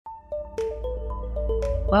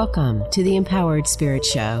Welcome to the Empowered Spirit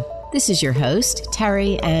Show. This is your host,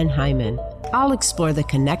 Terry Ann Hyman. I'll explore the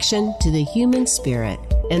connection to the human spirit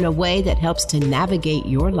in a way that helps to navigate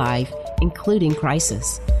your life, including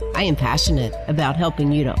crisis. I am passionate about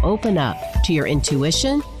helping you to open up to your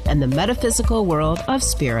intuition and the metaphysical world of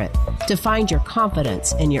spirit to find your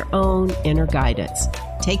confidence in your own inner guidance.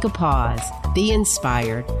 Take a pause, be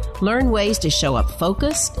inspired, learn ways to show up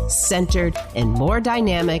focused, centered, and more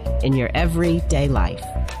dynamic in your everyday life.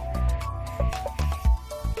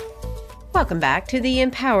 Welcome back to the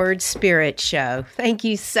Empowered Spirit Show. Thank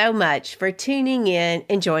you so much for tuning in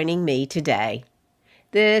and joining me today.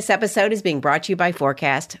 This episode is being brought to you by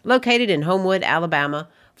Forecast, located in Homewood, Alabama.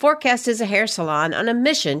 Forecast is a hair salon on a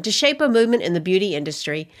mission to shape a movement in the beauty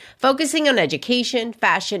industry, focusing on education,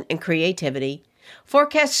 fashion, and creativity.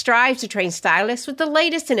 Forecast strives to train stylists with the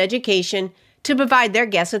latest in education to provide their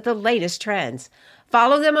guests with the latest trends.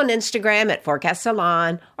 Follow them on Instagram at Forecast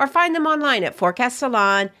Salon or find them online at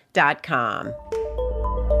forecastsalon.com.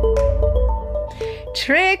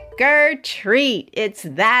 Trick or treat, it's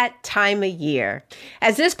that time of year.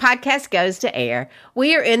 As this podcast goes to air,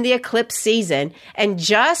 we are in the eclipse season and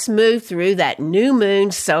just moved through that new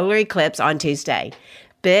moon solar eclipse on Tuesday.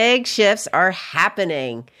 Big shifts are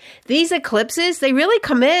happening. These eclipses, they really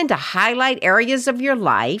come in to highlight areas of your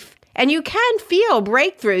life, and you can feel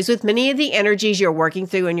breakthroughs with many of the energies you're working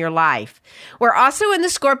through in your life. We're also in the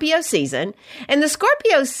Scorpio season, and the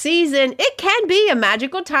Scorpio season, it can be a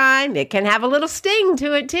magical time. It can have a little sting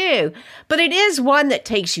to it too, but it is one that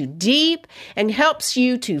takes you deep and helps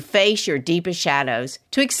you to face your deepest shadows,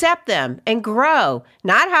 to accept them and grow,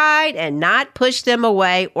 not hide and not push them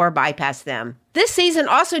away or bypass them. This season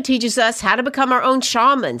also teaches us how to become our own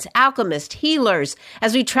shamans, alchemists, healers,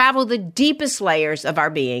 as we travel the deepest layers of our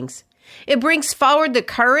beings. It brings forward the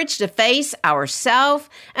courage to face ourselves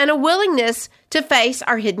and a willingness to face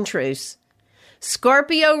our hidden truths.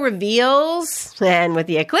 Scorpio reveals, and with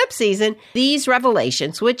the eclipse season, these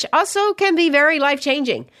revelations, which also can be very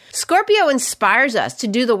life-changing. Scorpio inspires us to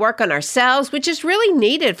do the work on ourselves, which is really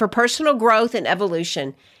needed for personal growth and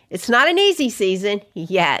evolution. It's not an easy season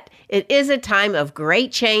yet. It is a time of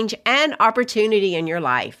great change and opportunity in your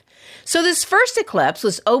life. So this first eclipse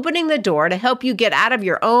was opening the door to help you get out of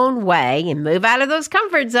your own way and move out of those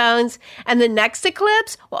comfort zones. And the next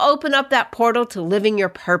eclipse will open up that portal to living your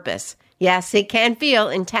purpose. Yes, it can feel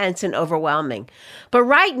intense and overwhelming. But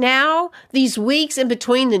right now, these weeks in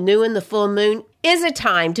between the new and the full moon is a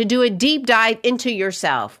time to do a deep dive into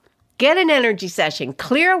yourself. Get an energy session,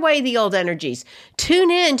 clear away the old energies, tune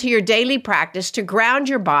in to your daily practice to ground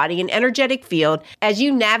your body and energetic field as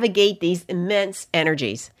you navigate these immense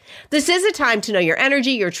energies. This is a time to know your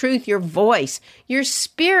energy, your truth, your voice. Your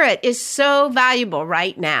spirit is so valuable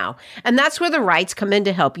right now. And that's where the rites come in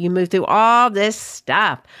to help you move through all this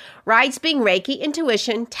stuff. Rites being Reiki,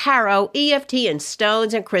 intuition, tarot, EFT, and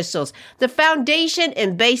stones and crystals, the foundation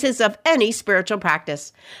and basis of any spiritual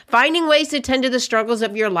practice. Finding ways to tend to the struggles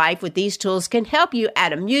of your life with these tools can help you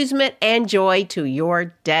add amusement and joy to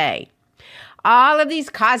your day. All of these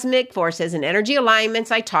cosmic forces and energy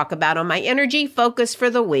alignments I talk about on my Energy Focus for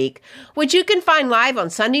the Week, which you can find live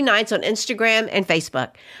on Sunday nights on Instagram and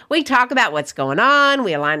Facebook. We talk about what's going on,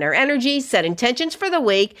 we align our energies, set intentions for the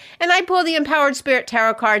week, and I pull the Empowered Spirit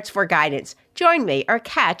Tarot cards for guidance. Join me or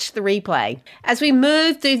catch the replay. As we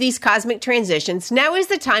move through these cosmic transitions, now is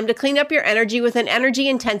the time to clean up your energy with an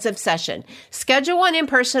energy-intensive session. Schedule one in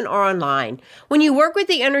person or online. When you work with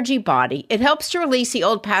the energy body, it helps to release the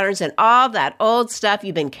old patterns and all that old stuff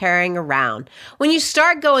you've been carrying around. When you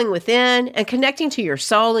start going within and connecting to your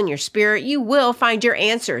soul and your spirit, you will find your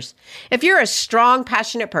answers. If you're a strong,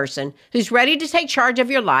 passionate person who's ready to take charge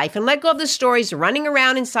of your life and let go of the stories running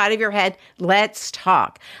around inside of your head, let's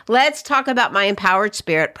talk. Let's talk about my Empowered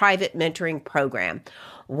Spirit private mentoring program.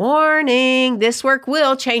 Warning, this work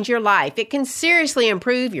will change your life. It can seriously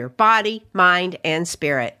improve your body, mind, and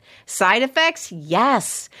spirit. Side effects?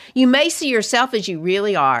 Yes. You may see yourself as you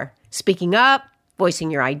really are. Speaking up,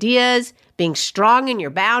 voicing your ideas, being strong in your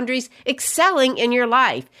boundaries, excelling in your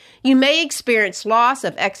life. You may experience loss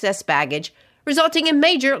of excess baggage, resulting in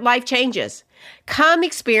major life changes. Come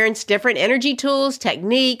experience different energy tools,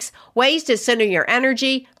 techniques, ways to center your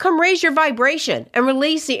energy. Come raise your vibration and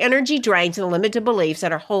release the energy drains and limited beliefs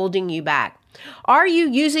that are holding you back. Are you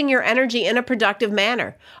using your energy in a productive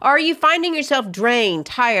manner? Are you finding yourself drained,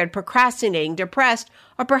 tired, procrastinating, depressed,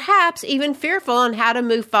 or perhaps even fearful on how to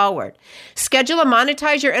move forward? Schedule a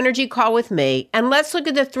Monetize Your Energy call with me, and let's look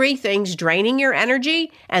at the 3 things draining your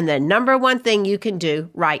energy and the number 1 thing you can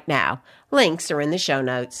do right now. Links are in the show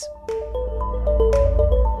notes.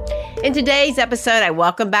 In today's episode, I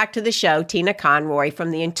welcome back to the show Tina Conroy from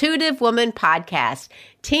the Intuitive Woman podcast.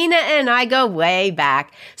 Tina and I go way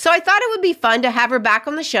back, so I thought it would be fun to have her back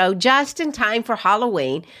on the show just in time for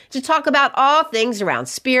Halloween to talk about all things around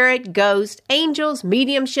spirit, ghosts, angels,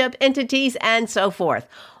 mediumship, entities, and so forth.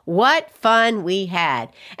 What fun we had.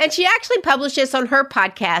 And she actually published this on her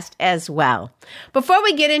podcast as well. Before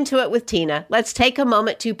we get into it with Tina, let's take a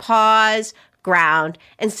moment to pause, ground,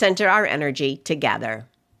 and center our energy together.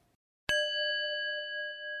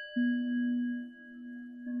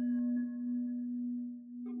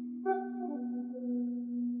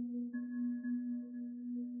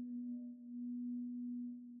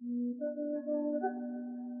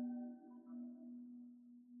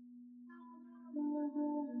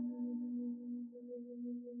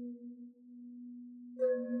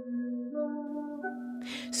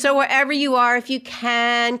 So wherever you are, if you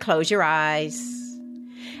can, close your eyes.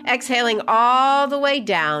 Exhaling all the way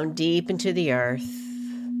down deep into the earth.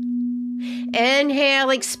 Inhale,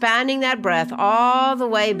 expanding that breath all the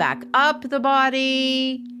way back up the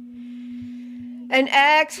body. And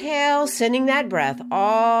exhale, sending that breath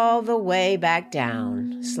all the way back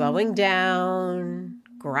down. Slowing down,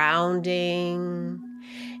 grounding.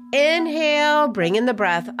 Inhale, bringing the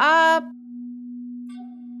breath up.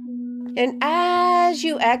 And as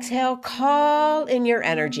you exhale, call in your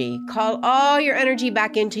energy. Call all your energy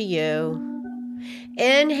back into you.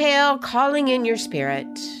 Inhale, calling in your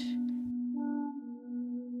spirit.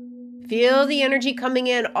 Feel the energy coming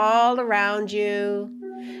in all around you.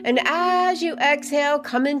 And as you exhale,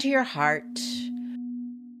 come into your heart.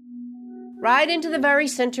 Right into the very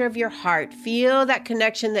center of your heart. Feel that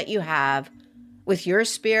connection that you have with your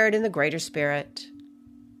spirit and the greater spirit.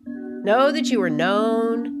 Know that you are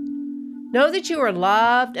known. Know that you are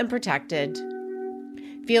loved and protected,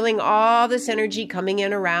 feeling all this energy coming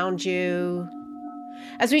in around you.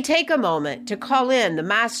 As we take a moment to call in the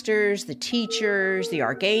masters, the teachers, the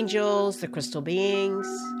archangels, the crystal beings,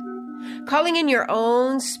 calling in your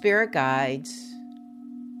own spirit guides.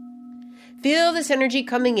 Feel this energy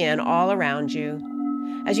coming in all around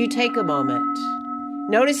you as you take a moment,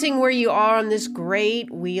 noticing where you are on this great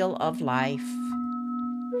wheel of life.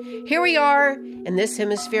 Here we are in this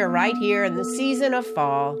hemisphere right here in the season of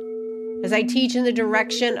fall, as I teach in the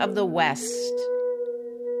direction of the west,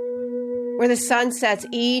 where the sun sets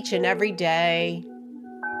each and every day,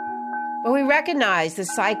 where we recognize the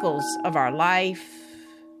cycles of our life,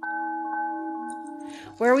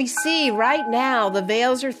 where we see right now the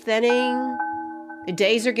veils are thinning, the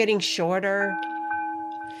days are getting shorter,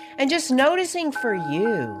 and just noticing for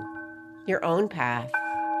you, your own path.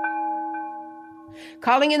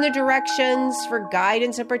 Calling in the directions for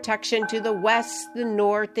guidance and protection to the west, the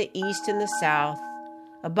north, the east, and the south.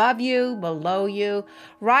 Above you, below you,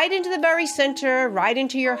 right into the very center, right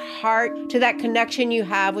into your heart, to that connection you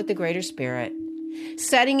have with the greater spirit.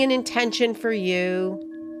 Setting an intention for you.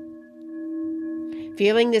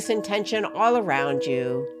 Feeling this intention all around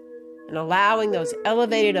you and allowing those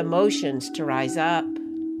elevated emotions to rise up.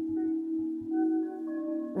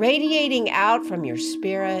 Radiating out from your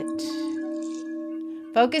spirit.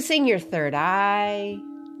 Focusing your third eye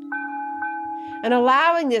and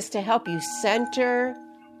allowing this to help you center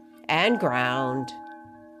and ground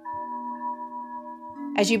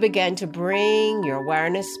as you begin to bring your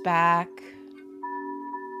awareness back.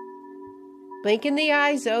 Blinking the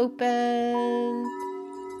eyes open,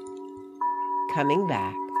 coming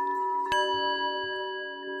back.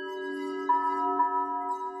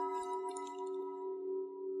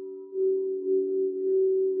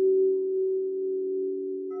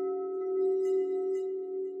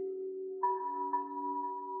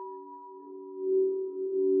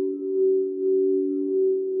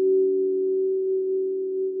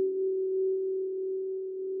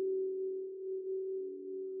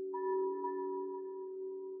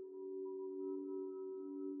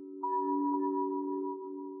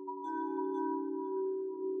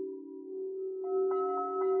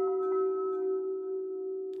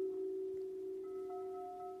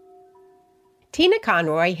 Tina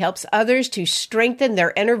Conroy helps others to strengthen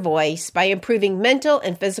their inner voice by improving mental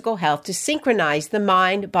and physical health to synchronize the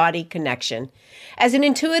mind-body connection. As an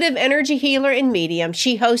intuitive energy healer and medium,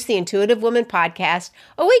 she hosts the Intuitive Woman podcast,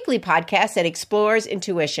 a weekly podcast that explores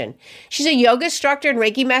intuition. She's a yoga instructor and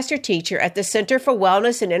Reiki master teacher at the Center for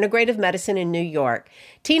Wellness and Integrative Medicine in New York.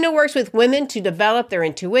 Tina works with women to develop their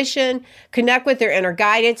intuition, connect with their inner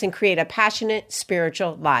guidance, and create a passionate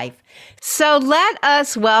spiritual life. So let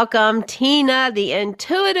us welcome Tina, the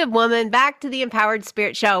Intuitive Woman, back to the Empowered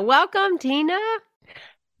Spirit Show. Welcome, Tina.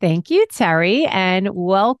 Thank you, Terry, and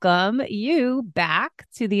welcome you back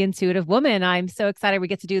to the Intuitive Woman. I'm so excited we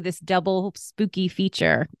get to do this double spooky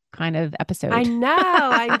feature kind of I episode. know.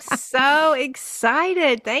 I'm so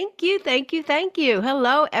excited. Thank you. Thank you. Thank you.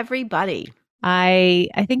 Hello, everybody. I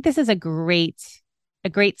think this is a great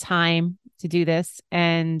time to do this,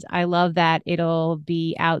 and I love that it'll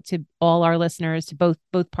be out to all our listeners, to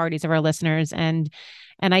both parties of our listeners, and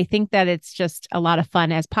I think that it's just a lot of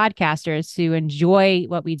fun as podcasters to enjoy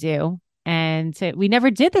what we do. We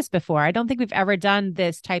never did this before. I don't think we've ever done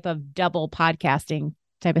this type of double podcasting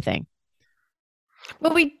type of thing.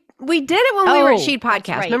 Well, we did it when we were at Oh, She that's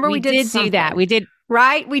Podcast. right. Remember, We we did did do that. something. We did.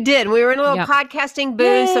 Right? We did. We were in a little Yep. podcasting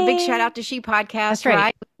booth. So big shout Yay. out to She That's Podcast, right.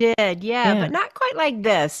 right? We did. Yeah, Yeah. but not quite like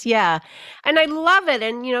this. Yeah. And I love it.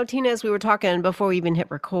 And, Tina, as we were talking before we even hit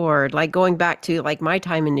record, like going back to like my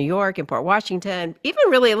time in New York and Port Washington, even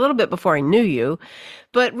really a little bit before I knew you,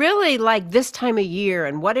 but really like this time of year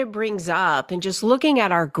and what it brings up and just looking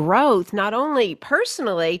at our growth, not only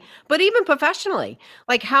personally, but even professionally,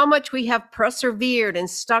 like how much we have persevered and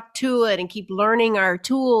stuck to it and keep learning our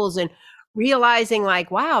tools and realizing like,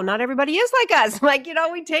 wow, not everybody is like us. Like,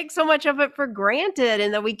 we take so much of it for granted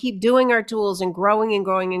and that we keep doing our tools and growing and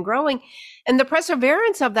growing and growing and the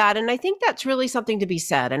perseverance of that. And I think that's really something to be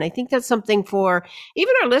said. And I think that's something for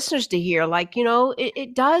even our listeners to hear, like,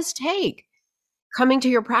 it does take coming to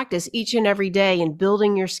your practice each and every day and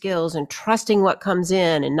building your skills and trusting what comes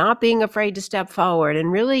in and not being afraid to step forward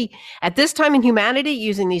and really at this time in humanity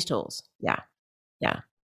using these tools. Yeah. Yeah.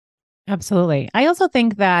 Absolutely. I also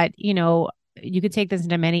think that, you could take this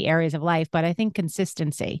into many areas of life, but I think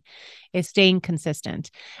consistency is staying consistent.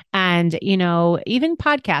 And, even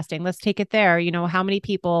podcasting, let's take it there. How many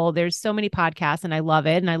people, there's so many podcasts and I love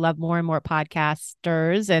it. And I love more and more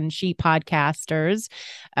podcasters and she podcasters.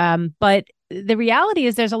 But the reality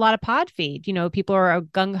is there's a lot of pod feed. People are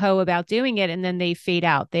gung ho about doing it and then they fade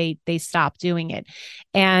out. They stop doing it.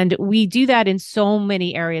 And we do that in so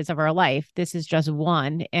many areas of our life. This is just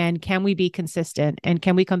one. And can we be consistent? And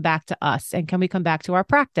can we come back to us? And can we come back to our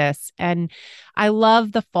practice? And I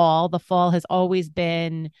love the fall. The fall has always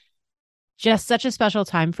been just such a special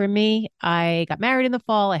time for me. I got married in the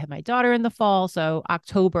fall. I had my daughter in the fall. So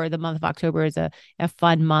October, the month of October is a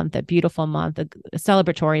fun month, a beautiful month, a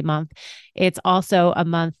celebratory month. It's also a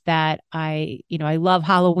month that I love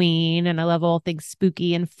Halloween and I love all things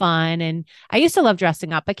spooky and fun. And I used to love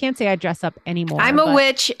dressing up. I can't say I dress up anymore. I'm a but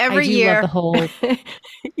witch I every do love the year. whole.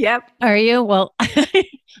 Yep. Are you? Well, I'm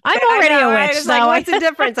I already know, a right? witch. It's So like, what's the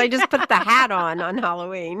difference? I just put the hat on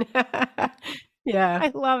Halloween. Yeah.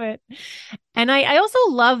 I love it. And I also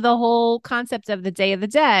love the whole concept of the Day of the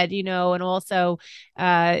Dead, and also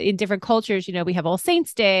in different cultures, we have All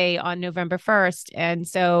Saints Day on November 1st. And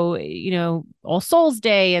so, All Souls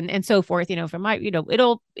Day and so forth, from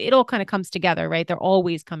it all kind of comes together, right? They're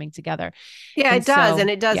always coming together. Yeah, And it does. so, And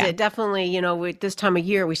it does. yeah. It definitely, this time of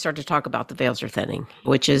year, we start to talk about the veils are thinning,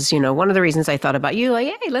 which is, one of the reasons I thought about you. Like,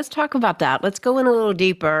 hey, let's talk about that. Let's go in a little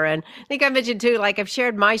deeper. And I think I mentioned too, like I've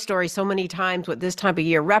shared my story so many times what this time of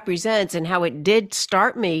year represents and how it did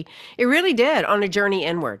start me. It really did on a journey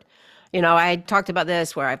inward. I talked about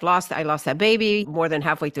this where I lost that baby more than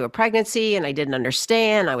halfway through a pregnancy and I didn't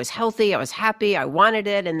understand. I was healthy. I was happy. I wanted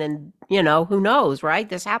it. And then, who knows, right?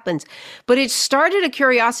 This happens. But it started a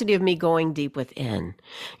curiosity of me going deep within,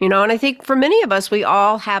 and I think for many of us, we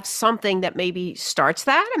all have something that maybe starts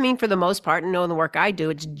that. I mean, for the most part, and knowing the work I do,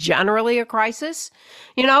 it's generally a crisis.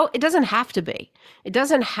 It doesn't have to be. It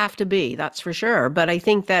doesn't have to be, that's for sure. But I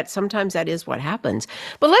think that sometimes that is what happens.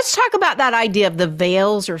 But let's talk about that idea of the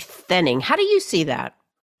veils are thinning. How do you see that?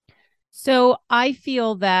 So I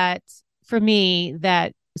feel that for me,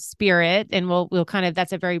 that spirit, and we'll kind of,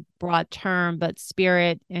 that's a very broad term, but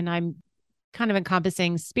spirit, and I'm kind of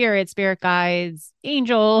encompassing spirit guides,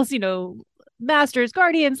 angels, masters,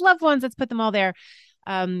 guardians, loved ones, let's put them all there.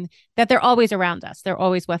 That they're always around us. They're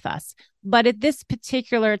always with us. But at this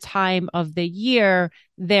particular time of the year,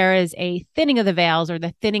 there is a thinning of the veils or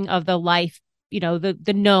the thinning of the life,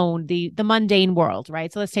 the known, the mundane world,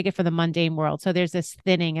 right? So let's take it for the mundane world. So there's this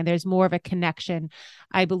thinning and there's more of a connection.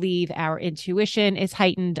 I believe our intuition is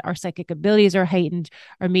heightened, our psychic abilities are heightened,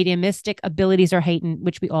 our mediumistic abilities are heightened,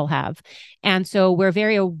 which we all have. And so we're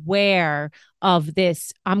very aware of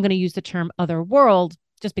this. I'm going to use the term other world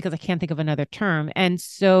just because I can't think of another term. And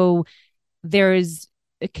so there's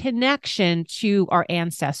a connection to our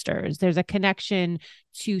ancestors. There's a connection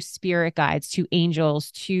to spirit guides, to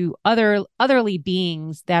angels, to otherly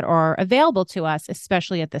beings that are available to us,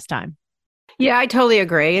 especially at this time. Yeah, I totally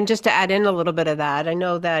agree. And just to add in a little bit of that, I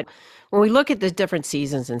know that when we look at the different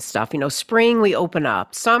seasons and stuff, spring, we open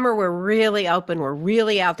up. Summer, we're really open. We're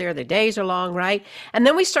really out there. The days are long, right? And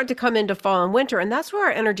then we start to come into fall and winter, and that's where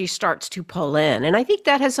our energy starts to pull in. And I think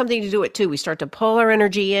that has something to do with it too. We start to pull our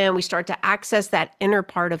energy in. We start to access that inner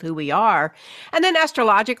part of who we are. And then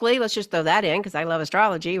astrologically, let's just throw that in because I love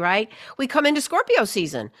astrology, right? We come into Scorpio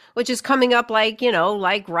season, which is coming up like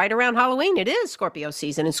right around Halloween. It is Scorpio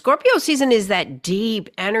season. And Scorpio season is that deep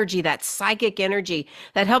energy, that psychic energy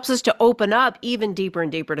that helps us to open up even deeper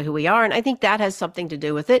and deeper to who we are. And I think that has something to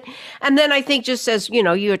do with it. And then I think just as,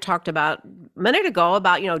 you had talked about a minute ago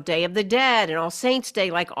about, Day of the Dead and All Saints Day,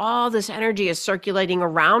 like all this energy is circulating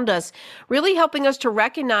around us, really helping us to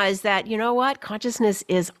recognize that, consciousness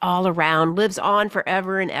is all around, lives on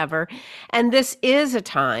forever and ever. And this is a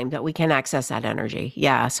time that we can access that energy.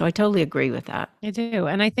 Yeah. So I totally agree with that. I do.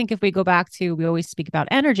 And I think if we go back to, we always speak about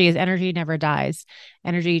energy, is energy never dies.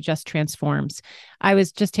 Energy just transforms. I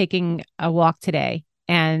was just taking a walk today,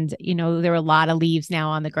 and, there were a lot of leaves now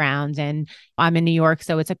on the ground, and I'm in New York,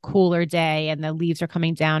 so it's a cooler day and the leaves are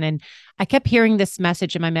coming down. And I kept hearing this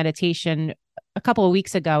message in my meditation a couple of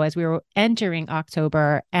weeks ago as we were entering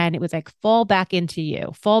October, and it was like, fall back into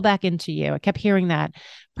you, fall back into you. I kept hearing that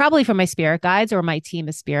probably from my spirit guides or my team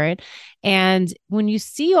of spirit. And when you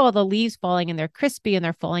see all the leaves falling and they're crispy and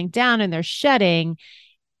they're falling down and they're shedding,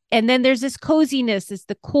 and then there's this coziness, it's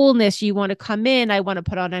the coolness. You want to come in. I want to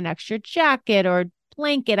put on an extra jacket or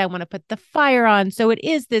blanket. I want to put the fire on. So it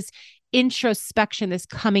is this introspection, this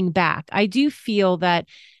coming back. I do feel that,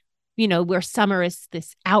 where summer is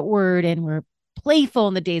this outward and we're playful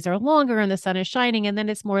and the days are longer and the sun is shining, and then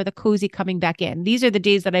it's more the cozy coming back in. These are the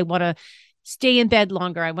days that I want to stay in bed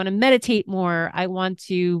longer. I want to meditate more. I want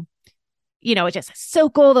to, just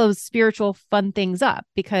soak all those spiritual fun things up,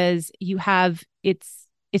 because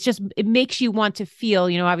it makes you want to feel,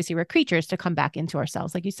 obviously we're creatures, to come back into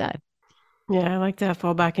ourselves, like you said. Yeah, I like that.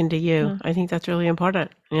 Fall back into you. Yeah. I think that's really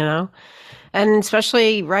important, and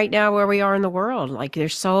especially right now where we are in the world, like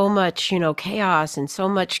there's so much, chaos and so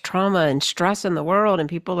much trauma and stress in the world, and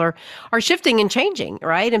people are shifting and changing,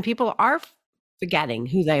 right? And people are forgetting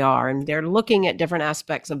who they are, and they're looking at different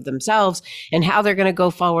aspects of themselves and how they're going to go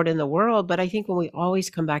forward in the world. But I think when we always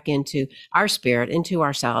come back into our spirit, into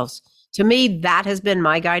ourselves, to me, that has been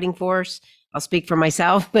my guiding force. I'll speak for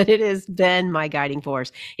myself, but it has been my guiding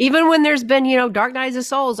force. Even when there's been, dark nights of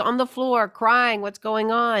souls on the floor crying, what's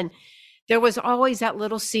going on? There was always that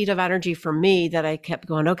little seed of energy for me that I kept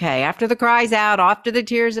going, okay, after the cries out, after the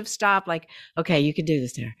tears have stopped, like, okay, you could do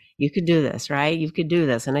this there. You could do this, right? You could do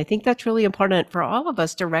this. And I think that's really important for all of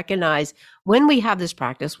us to recognize when we have this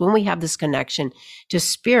practice, when we have this connection to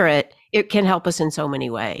spirit, it can help us in so many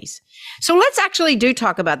ways. So let's actually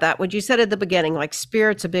talk about that. What you said at the beginning, like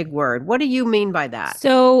spirit's a big word. What do you mean by that?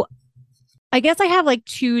 So I guess I have like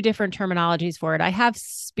two different terminologies for it. I have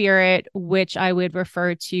spirit, which I would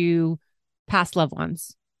refer to past loved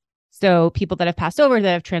ones. So people that have passed over,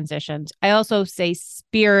 that have transitioned. I also say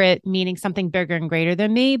spirit, meaning something bigger and greater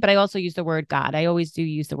than me, but I also use the word God. I always do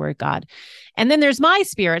use the word God. And then there's my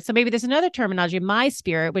spirit. So maybe there's another terminology, my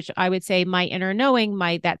spirit, which I would say my inner knowing,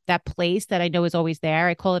 that place that I know is always there.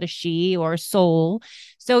 I call it a she or a soul.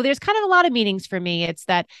 So there's kind of a lot of meanings for me. It's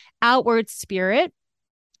that outward spirit.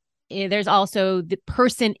 There's also the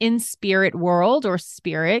person in spirit world or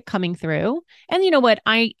spirit coming through. And you know what?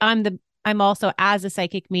 I'm also, as a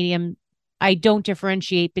psychic medium, I don't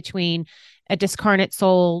differentiate between a discarnate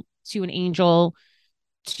soul to an angel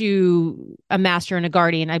to a master and a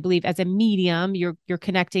guardian. I believe as a medium, you're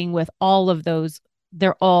connecting with all of those.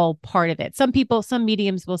 They're all part of it. Some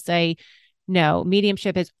mediums will say, no,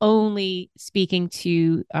 mediumship is only speaking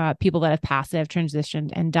to people that have passed, that have transitioned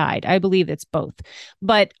and died. I believe it's both.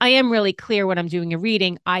 But I am really clear when I'm doing a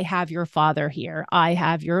reading, I have your father here. I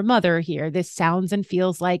have your mother here. This sounds and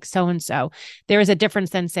feels like so-and-so. There is a difference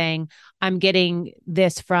than saying, I'm getting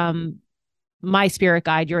this from my spirit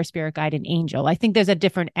guide, your spirit guide, an angel. I think there's a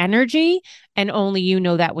different energy, and only you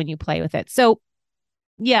know that when you play with it. So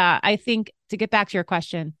yeah, I think to get back to your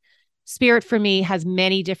question, spirit for me has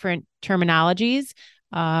many different terminologies.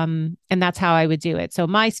 And that's how I would do it. So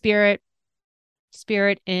my spirit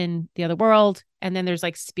in the other world. And then there's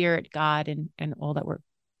like spirit, God, and all that work.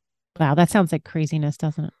 Wow. That sounds like craziness,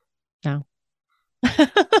 doesn't it? No.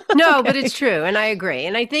 No, Okay. but it's true. And I agree.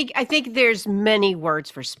 And I think there's many words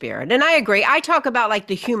for spirit. And I agree. I talk about like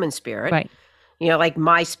the human spirit. Right. Like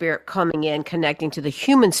my spirit coming in, connecting to the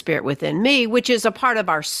human spirit within me, which is a part of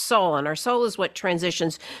our soul. And our soul is what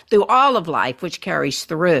transitions through all of life, which carries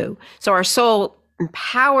through. So our soul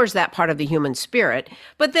empowers that part of the human spirit.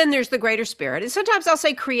 But then there's the greater spirit. And sometimes I'll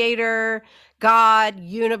say creator, God,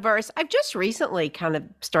 universe. I've just recently kind of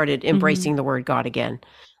started Mm-hmm. embracing the word God again.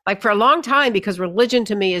 Like for a long time, because religion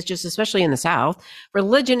to me is just, especially in the South,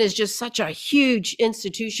 religion is just such a huge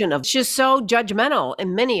institution of just so judgmental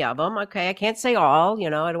in many of them. Okay. I can't say all, I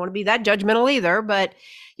don't want to be that judgmental either, but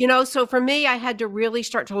so for me, I had to really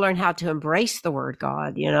start to learn how to embrace the word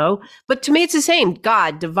God. But to me, it's the same: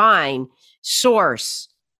 God, divine, source,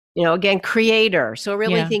 again, creator. So I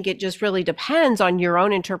really Yeah. think it just really depends on your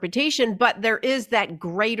own interpretation, but there is that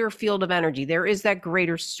greater field of energy. There is that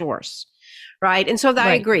greater source. Right. And so I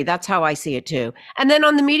Right. agree. That's how I see it too. And then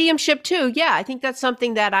on the mediumship too. Yeah. I think that's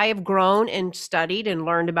something that I have grown and studied and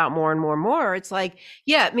learned about more and more and more. It's like,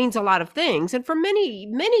 yeah, it means a lot of things. And for many,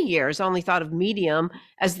 many years, I only thought of medium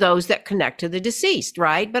as those that connect to the deceased.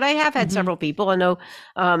 Right. But I have had Mm-hmm. several people. I know,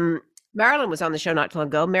 Marilyn was on the show not too long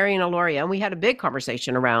ago, Marian Aloria, and we had a big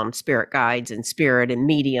conversation around spirit guides and spirit and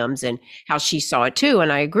mediums and how she saw it too.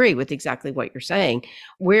 And I agree with exactly what you're saying.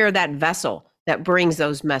 We're that vessel that brings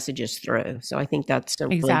those messages through. So I think that's a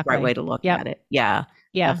really great way Exactly. to look Yep. at it. Yeah,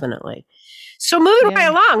 Yeah. definitely. So moving right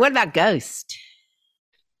Yeah. along, what about ghost?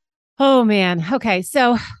 Oh man. Okay.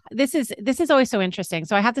 So this is always so interesting.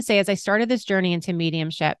 So I have to say, as I started this journey into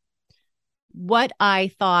mediumship, what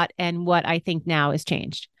I thought and what I think now has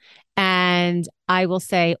changed. And I will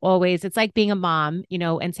say always, it's like being a mom,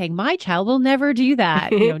 and saying, my child will never do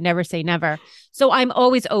that, never say never. So I'm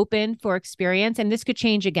always open for experience, and this could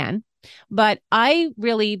change again. But I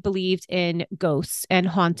really believed in ghosts and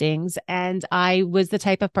hauntings. And I was the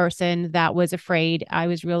type of person that was afraid. I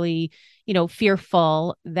was really,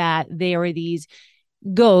 fearful that there were these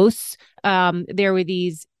ghosts. There were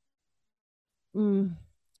these, mm,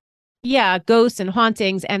 yeah, ghosts and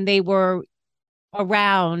hauntings, and they were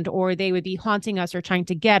around, or they would be haunting us or trying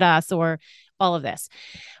to get us, or all of this.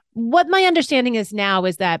 What my understanding is now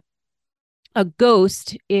is that a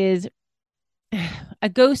ghost is a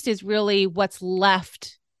ghost is really what's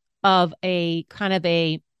left of a kind of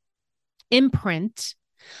a imprint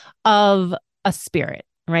of a spirit,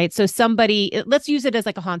 right? So let's use it as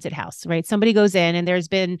like a haunted house, right? Somebody goes in and there's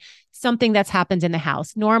been something that's happened in the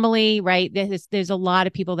house. Normally, right, there's a lot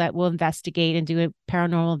of people that will investigate and do a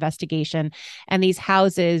paranormal investigation. And these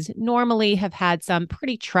houses normally have had some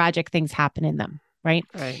pretty tragic things happen in them. Right.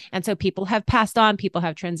 Right. And so people have passed on, people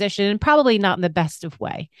have transitioned, and probably not in the best of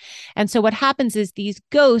way. And so what happens is these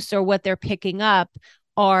ghosts, or what they're picking up,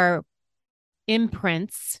 are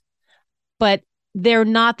imprints, but they're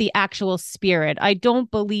not the actual spirit. I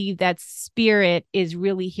don't believe that spirit is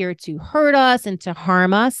really here to hurt us and to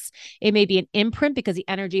harm us. It may be an imprint because the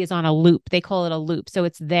energy is on a loop. They call it a loop. So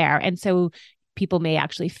it's there. And so people may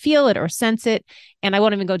actually feel it or sense it. And I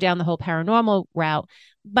won't even go down the whole paranormal route,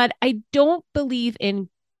 but I don't believe in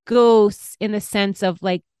ghosts in the sense of,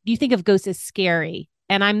 like, you think of ghosts as scary.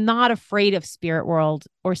 And I'm not afraid of spirit world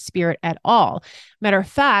or spirit at all. Matter of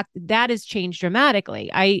fact, that has changed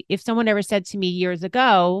dramatically. If someone ever said to me years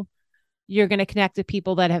ago, you're going to connect with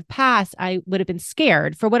people that have passed, I would have been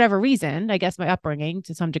scared for whatever reason. I guess my upbringing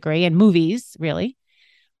to some degree, and movies, really.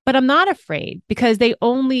 But I'm not afraid, because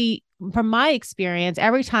from my experience,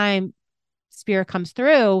 every time spirit comes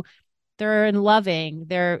through, they're loving,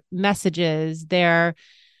 their messages,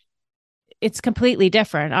 it's completely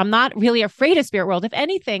different. I'm not really afraid of spirit world. If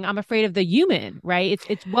anything, I'm afraid of the human, right?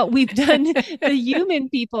 It's what we've done, the human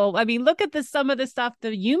people. I mean, look at some of the stuff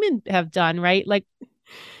the human have done, right? Like,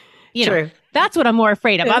 True. that's what I'm more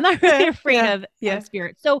afraid of. I'm not really afraid Yeah. of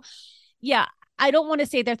spirit. So yeah, I don't want to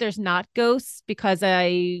say that there's not ghosts, because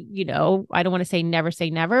I don't want to say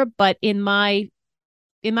never, but in my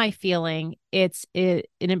feeling, it's an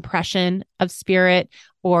impression of spirit,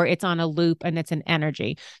 or it's on a loop and it's an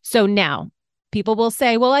energy. So now people will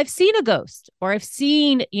say, well, I've seen a ghost, or I've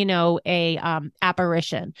seen, a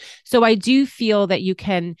apparition. So I do feel that you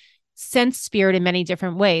can sense spirit in many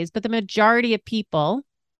different ways, but the majority of people,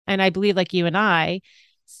 and I believe like you and I,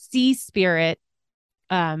 see spirit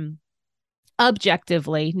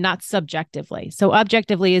objectively, not subjectively. So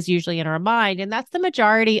objectively is usually in our mind, and that's the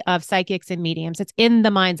majority of psychics and mediums. It's in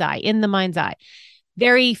the mind's eye.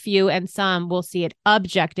 Very few and some will see it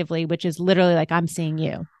objectively, which is literally like, I'm seeing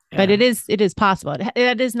you. But Yeah. it is possible.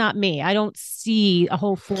 It is not me. I don't see a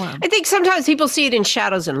whole form. I think sometimes people see it in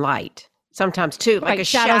shadows and light. sometimes too, like Right. a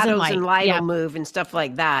Shadows and shadows and light. light will Yeah. move and stuff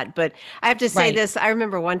like that. But I have to say Right. this. I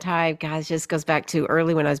remember one time, guys, just goes back to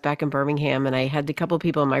early when I was back in Birmingham, and I had a couple of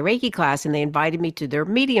people in my Reiki class, and they invited me to their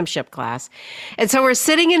mediumship class. And so we're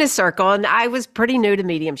sitting in a circle, and I was pretty new to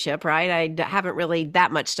mediumship, right? Haven't really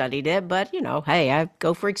that much studied it, but hey, I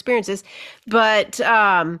go for experiences. But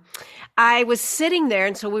I was sitting there,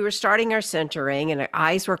 and so we were starting our centering, and our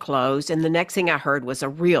eyes were closed. And the next thing I heard was a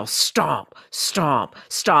real stomp, stomp,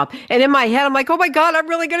 stomp. And in my head, I'm like, oh my God, I'm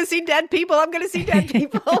really going to see dead people. I'm going to see dead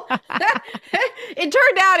people. It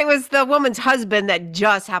turned out it was the woman's husband that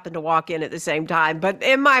just happened to walk in at the same time. But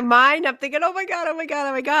in my mind, I'm thinking, oh my God, oh my God,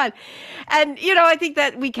 oh my God. And, I think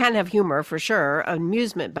that we can have humor for sure,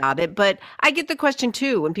 amusement about it. But I get the question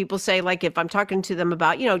too when people say, like, if I'm talking to them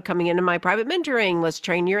about, coming into my private mentoring, let's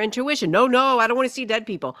train your intuition. No, I don't want to see dead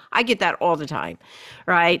people. I get that all the time,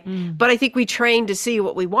 right? Mm. But I think we train to see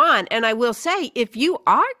what we want. And I will say, if you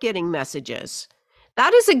are getting messages,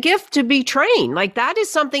 that is a gift to be trained. Like that is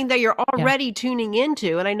something that you're Yeah. already tuning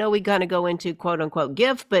into. And I know we kind of go into quote unquote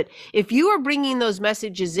gift, but if you are bringing those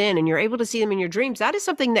messages in and you're able to see them in your dreams, that is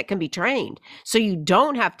something that can be trained. So you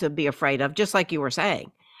don't have to be afraid of, just like you were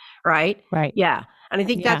saying, right? Right. Yeah. And I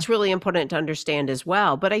think Yeah. that's really important to understand as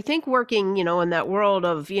well. But I think working, in that world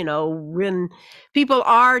of, when people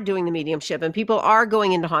are doing the mediumship and people are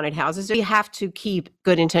going into haunted houses, you have to keep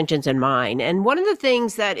good intentions in mind. And one of the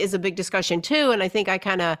things that is a big discussion too, and I think I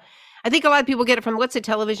think a lot of people get it from what's a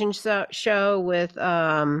television show with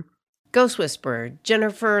Ghost Whisperer,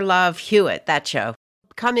 Jennifer Love Hewitt, that show.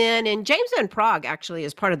 Come in, and James Van Prague actually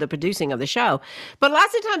is part of the producing of the show. But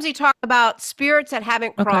lots of times he talk about spirits that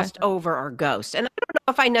haven't crossed over or ghosts. And I don't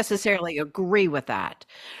know if I necessarily agree with that.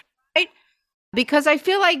 Right? Because I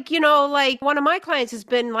feel like, like one of my clients has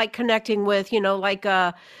been like connecting with, like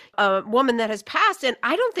a woman that has passed. And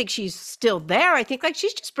I don't think she's still there. I think like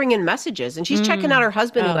she's just bringing messages and she's checking out her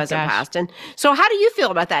husband who hasn't passed. And so how do you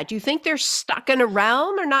feel about that? Do you think they're stuck in a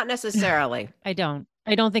realm or not necessarily? I don't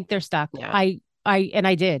think they're stuck. Yeah.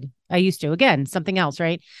 I used to, again, something else,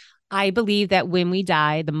 right? I believe that when we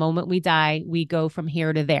die, the moment we die, we go from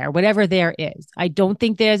here to there, whatever there is. I don't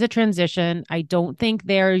think there's a transition. I don't think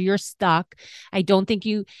you're stuck. I don't think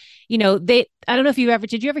I don't know if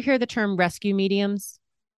did you ever hear the term rescue mediums?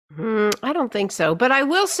 I don't think so. But I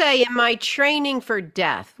will say in my training for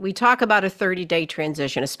death, we talk about a 30-day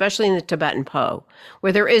transition, especially in the Tibetan Po,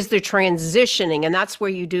 where there is the transitioning. And that's where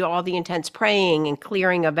you do all the intense praying and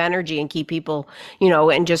clearing of energy and keep people,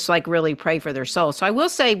 and just like really pray for their soul. So I will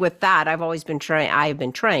say with that, I've been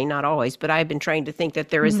trained, not always, but I've been trained to think that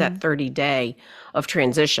there is that 30-day of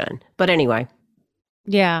transition. But anyway.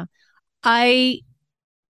 Yeah. I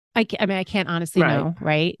mean, I can't honestly know,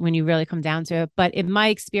 right? When you really come down to it. But in my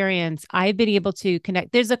experience, I've been able to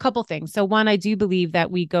connect. There's a couple things. So one, I do believe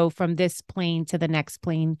that we go from this plane to the next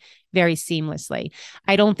plane very seamlessly.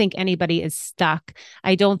 I don't think anybody is stuck.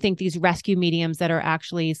 I don't think these rescue mediums that are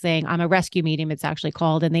actually saying, I'm a rescue medium, it's actually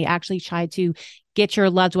called, and they actually try to get your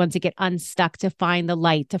loved one to get unstuck, to find the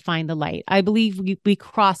light, I believe we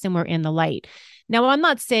cross and we're in the light. Now, I'm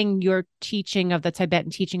not saying your teaching of the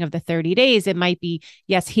Tibetan teaching of the 30 days, it might be,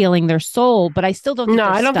 yes, healing their soul, but I still don't think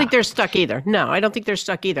I don't think they're stuck either. No, I don't think they're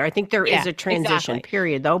stuck either. I think there is a transition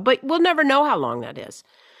period, though, but we'll never know how long that is,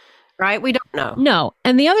 right? We don't know. No.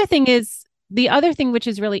 And the other thing, which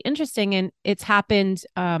is really interesting, and it's happened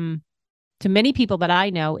to many people that I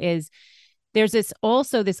know, is there's this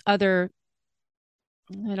other,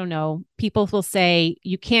 I don't know, people will say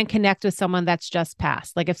you can't connect with someone that's just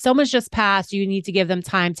passed. Like if someone's just passed, you need to give them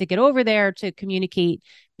time to get over there to communicate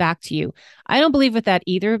back to you. I don't believe with that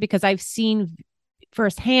either, because I've seen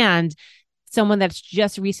firsthand someone that's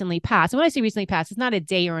just recently passed. And when I say recently passed, it's not a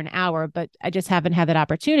day or an hour, but I just haven't had that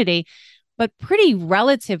opportunity. But pretty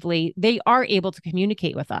relatively, they are able to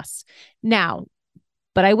communicate with us now.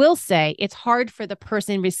 But I will say it's hard for the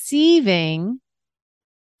person receiving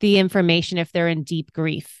the information if they're in deep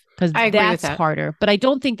grief, because that's harder. But I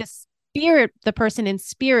don't think the person in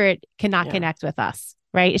spirit cannot connect with us,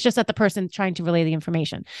 right? It's just that the person trying to relay the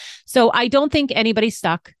information. So I don't think anybody's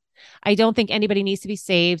stuck. I don't think anybody needs to be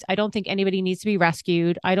saved. I don't think anybody needs to be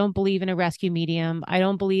rescued. I don't believe in a rescue medium. I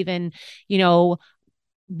don't believe in,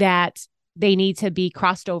 that they need to be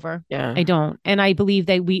crossed over. Yeah. I don't. And I believe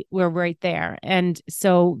that we're right there. And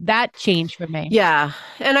so that changed for me. Yeah.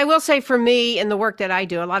 And I will say for me in the work that I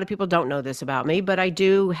do, a lot of people don't know this about me, but I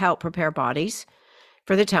do help prepare bodies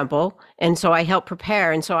for the temple. And so I help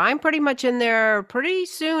prepare. And so I'm pretty much in there pretty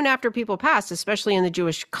soon after people pass, especially in the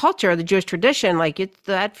Jewish culture, the Jewish tradition. Like it's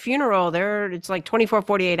that funeral there, it's like 24,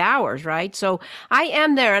 48 hours, right? So I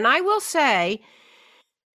am there. And I will say,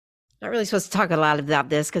 Not really supposed to talk a lot about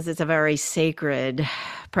this because it's a very sacred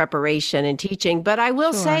preparation and teaching, but I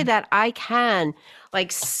will say Sure. that I can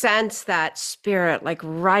like sense that spirit like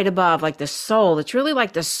right above, like the soul. It's really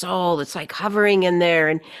like the soul. It's like hovering in there.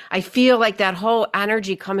 And I feel like that whole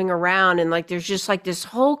energy coming around and like there's just like this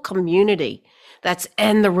whole community that's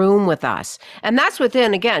in the room with us. And that's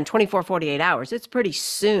within, again, 24, 48 hours. It's pretty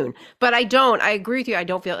soon. But I agree with you. I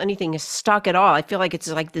don't feel anything is stuck at all. I feel like it's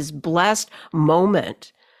like this blessed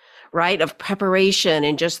moment, right, of preparation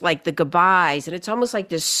and just like the goodbyes. And it's almost like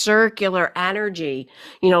this circular energy,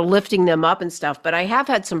 lifting them up and stuff. But I have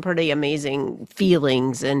had some pretty amazing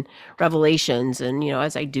feelings and revelations. And,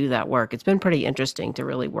 as I do that work, it's been pretty interesting to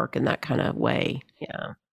really work in that kind of way.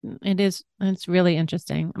 Yeah. It is. It's really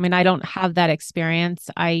interesting. I mean, I don't have that experience.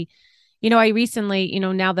 I recently,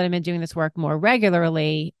 now that I've been doing this work more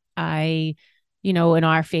regularly, in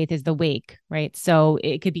our faith is the wake, right? So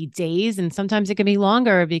it could be days and sometimes it can be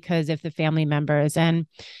longer because if the family members and,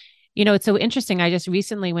 it's so interesting. I just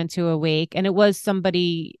recently went to a wake and it was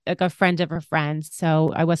somebody like a friend of a friend.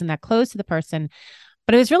 So I wasn't that close to the person,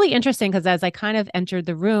 but it was really interesting because as I kind of entered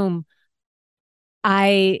the room,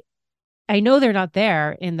 I I know they're not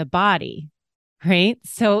there in the body, right?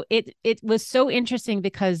 So it was so interesting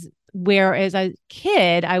because whereas a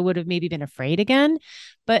kid, I would have maybe been afraid again,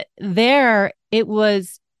 but there it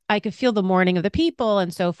was, I could feel the mourning of the people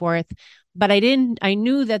and so forth, but I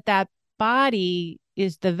knew that that body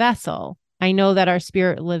is the vessel. I know that our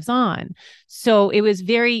spirit lives on. So it was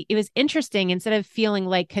interesting. Instead of feeling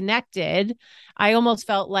like connected, I almost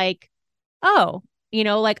felt like, oh,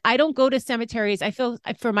 like I don't go to cemeteries. I feel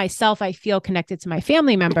for myself, I feel connected to my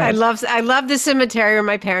family members. I love the cemetery where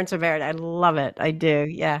my parents are buried. I love it. I do.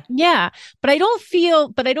 Yeah. Yeah. But I don't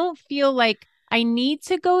feel like I need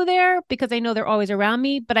to go there because I know they're always around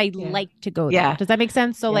me, but I Yeah. like to go there. Yeah. Does that make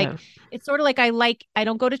sense? So like Yeah. it's sort of like I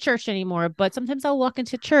don't go to church anymore, but sometimes I'll walk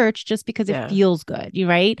into church just because it Yeah. feels good. You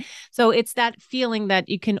right. So it's that feeling that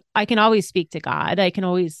I can always speak to God. I can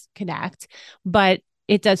always connect, but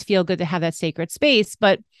it does feel good to have that sacred space.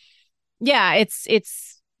 But yeah,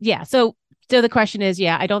 yeah. So the question is,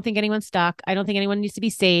 yeah, I don't think anyone's stuck. I don't think anyone needs to be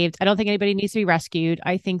saved. I don't think anybody needs to be rescued.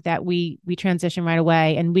 I think that we transition right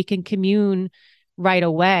away and we can commune right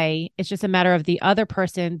away. It's just a matter of the other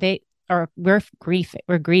person. We're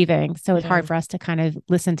grieving. So it's Yeah. hard for us to kind of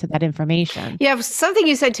listen to that information. Yeah, something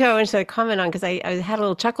you said too, I wanted to comment on because I had a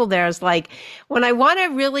little chuckle there. It's like when I want to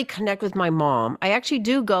really connect with my mom, I actually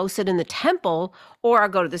do go sit in the temple or I'll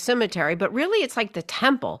go to the cemetery, but really it's like the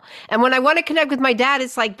temple. And when I want to connect with my dad,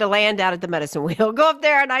 it's like the land out at the medicine wheel. Go up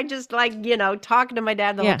there and I just like, talking to my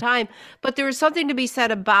dad the whole Yeah. time. But there is something to be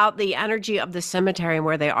said about the energy of the cemetery and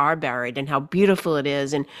where they are buried and how beautiful it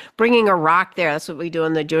is and bringing a rock there. That's what we do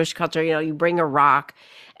in the Jewish culture. You bring a rock.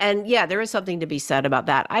 And yeah, there is something to be said about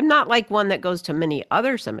that. I'm not like one that goes to many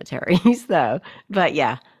other cemeteries though. But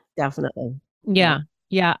yeah, definitely. Yeah. Yeah.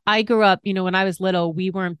 Yeah. I grew up, when I was little, we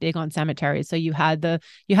weren't big on cemeteries. So you had the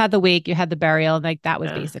wake, you had the burial, and like that was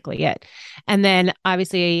Yeah. basically it. And then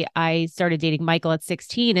obviously I started dating Michael at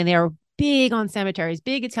 16 and they were big on cemeteries,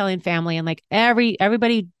 big Italian family. And like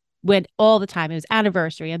everybody went all the time. It was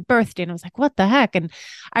anniversary and birthday. And I was like, what the heck? And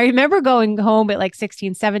I remember going home at like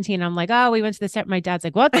 16, 17. I'm like, oh, we went to the cemetery. My dad's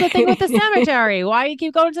like, what's the thing with the cemetery? Why you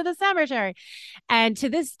keep going to the cemetery? And to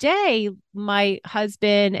this day, my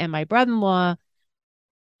husband and my brother-in-law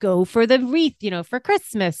go for the wreath, for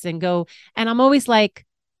Christmas and go. And I'm always like,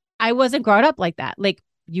 I wasn't brought up like that. Like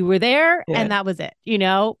you were there Yeah. and that was it.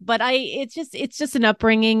 But it's just an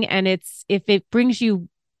upbringing. And if it brings you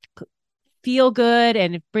feel good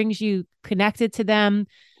and it brings you connected to them,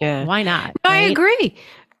 Yeah. why not? No, I Right. agree.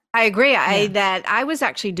 I agree. Yeah. That I was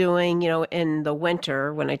actually doing, in the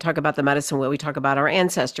winter when I talk about the medicine wheel, we talk about our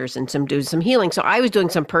ancestors and do some healing. So I was doing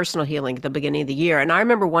some personal healing at the beginning of the year, and I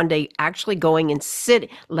remember one day actually going and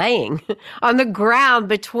laying on the ground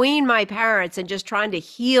between my parents and just trying to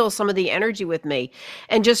heal some of the energy with me,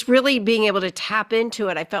 and just really being able to tap into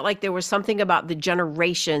it. I felt like there was something about the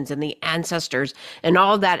generations and the ancestors and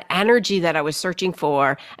all that energy that I was searching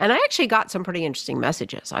for, and I actually got some pretty interesting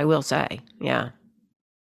messages, I will say. Yeah.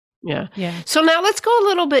 Yeah. Yeah. So now let's go a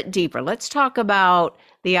little bit deeper. Let's talk about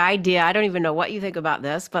the idea. I don't even know what you think about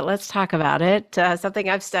this, but let's talk about it. Something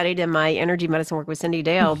I've studied in my energy medicine work with Cindy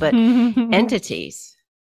Dale, but entities,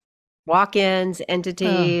 walk-ins, Oh,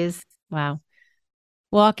 entities. wow.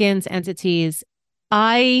 Walk-ins, entities.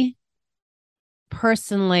 I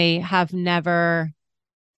personally have never,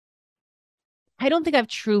 I don't think I've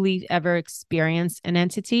truly ever experienced an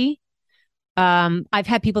entity. I've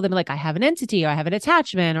had people that be like, I have an entity or I have an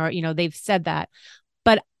attachment or, they've said that.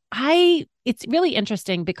 But it's really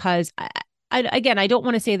interesting because again, I don't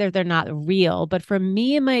want to say that they're not real, but for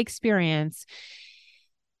me, in my experience,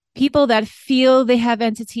 people that feel they have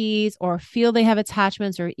entities or feel they have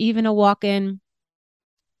attachments or even a walk-in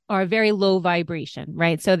are very low vibration,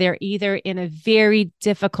 right? So they're either in a very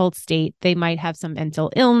difficult state. They might have some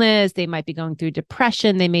mental illness. They might be going through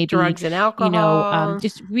depression. They may be, Drugs and alcohol.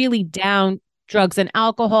 just really down. Drugs and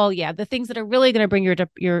alcohol, yeah, the things that are really going to bring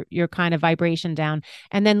your kind of vibration down,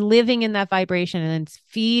 and then living in that vibration and then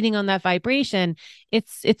feeding on that vibration.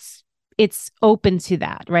 It's open to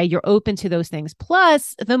that, right? You're open to those things.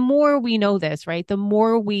 Plus, the more we know this, right, the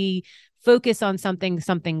more we focus on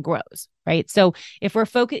something grows, right? So if we're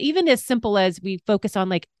focused, even as simple as we focus on,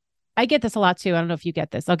 like, I get this a lot too. I don't know if you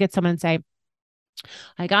get this. I'll get someone and say,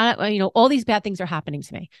 I got it. All these bad things are happening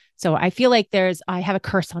to me. So I feel like I have a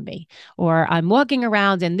curse on me, or I'm walking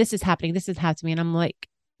around and this is happening to me. And I'm like,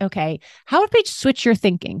 okay, how would we switch your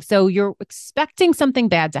thinking? So you're expecting something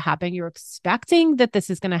bad to happen. You're expecting that this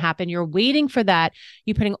is going to happen. You're waiting for that.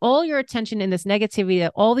 You're putting all your attention in this negativity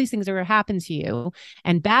that all these things are going to happen to you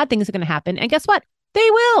and bad things are going to happen. And guess what? They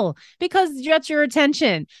will, because that's your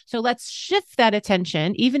attention. So let's shift that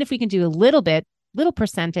attention, even if we can do a little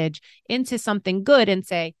percentage, into something good and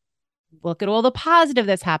say, look at all the positive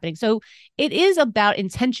that's happening. So it is about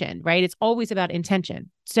intention, right? It's always about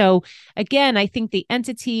intention. So again, I think the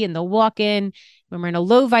entity and the walk-in, when we're in a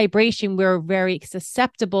low vibration, we're very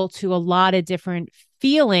susceptible to a lot of different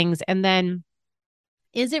feelings. And then,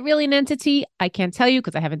 is it really an entity? I can't tell you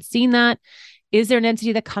because I haven't seen that. Is there an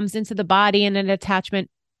entity that comes into the body and an attachment?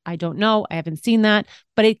 I don't know. I haven't seen that,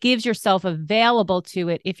 but it gives yourself available to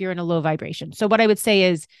it if you're in a low vibration. So what I would say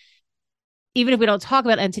is, even if we don't talk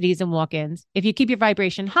about entities and walk-ins, if you keep your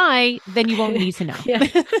vibration high, then you won't need to know. Yeah.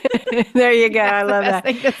 There you go. I love that.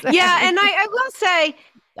 Yeah. And I will say,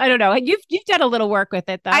 I don't know. You've done a little work with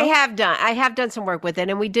it, though. I have done some work with it,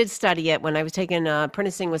 and we did study it when I was taking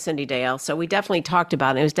apprenticing with Cindy Dale. So we definitely talked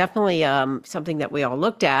about it. It was definitely something that we all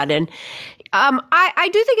looked at, and I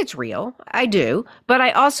do think it's real. I do, but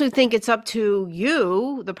I also think it's up to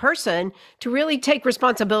you, the person, to really take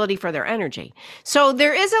responsibility for their energy. So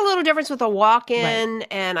there is a little difference with a walk-in, right.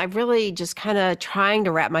 And I'm really just kind of trying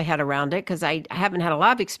to wrap my head around it because I haven't had a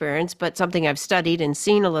lot of experience, but something I've studied and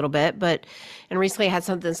seen a little bit. And recently I had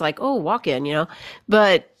something that's like, oh, walk-in,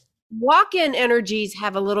 but walk-in energies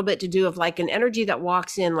have a little bit to do with like an energy that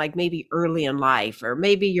walks in like maybe early in life, or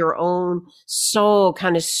maybe your own soul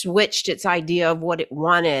kind of switched its idea of what it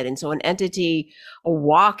wanted. And so an entity, a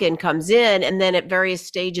walk-in, comes in, and then at various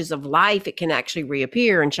stages of life, it can actually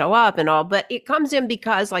reappear and show up and all, but it comes in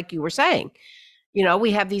because, like you were saying,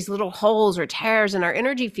 we have these little holes or tears in our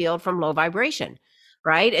energy field from low vibration.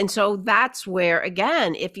 Right. And so that's where,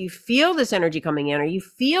 again, if you feel this energy coming in, or you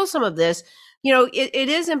feel some of this, it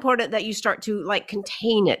is important that you start to like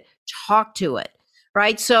contain it, talk to it.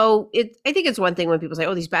 Right. So I think it's one thing when people say,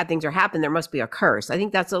 oh, these bad things are happening, there must be a curse. I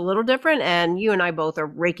think that's a little different. And you and I both are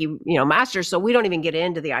Reiki, masters. So we don't even get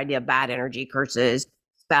into the idea of bad energy, curses,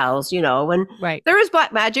 spells, and right. There is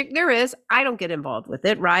black magic. There is. I don't get involved with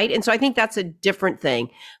it. Right. And so I think that's a different thing.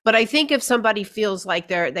 But I think if somebody feels like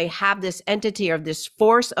they have this entity or this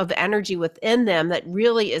force of energy within them that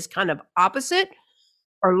really is kind of opposite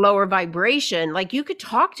or lower vibration, like, you could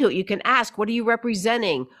talk to it. You can ask, what are you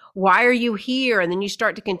representing? Why are you here? And then you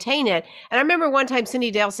start to contain it. And I remember one time Cindy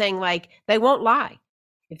Dale saying, like, they won't lie.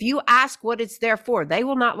 If you ask what it's there for, they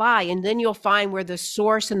will not lie. And then you'll find where the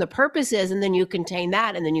source and the purpose is. And then you contain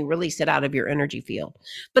that, and then you release it out of your energy field.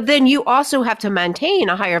 But then you also have to maintain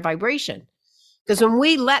a higher vibration. Because when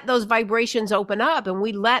we let those vibrations open up, and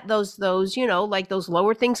we let those, like those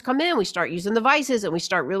lower things come in, we start using the vices, and we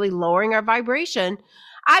start really lowering our vibration.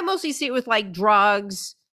 I mostly see it with like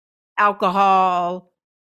drugs, alcohol,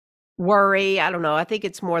 worry. I don't know. I think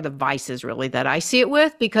it's more the vices really that I see it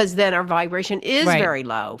with, because then our vibration is right. Very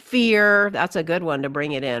low. Fear, that's a good one to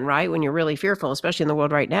bring it in, right? When you're really fearful, especially in the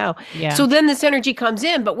world right now. Yeah. So then this energy comes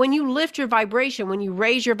in. But when you lift your vibration, when you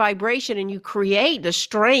raise your vibration and you create the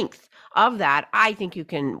strength of that, I think you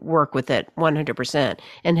can work with it 100%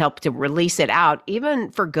 and help to release it out,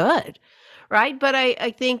 even for good. Right. But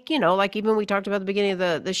I think, like even we talked about at the beginning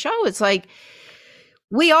of the show, it's like,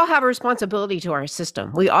 we all have a responsibility to our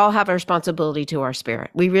system. We all have a responsibility to our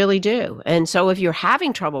spirit. We really do. And so if you're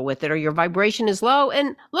having trouble with it, or your vibration is low,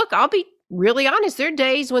 and look, I'll be really honest, there are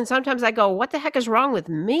days when sometimes I go, what the heck is wrong with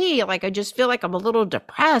me? Like, I just feel like I'm a little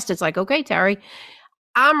depressed. It's like, okay, Terry,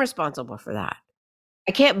 I'm responsible for that.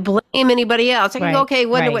 I can't blame anybody else. I can go, Right. okay,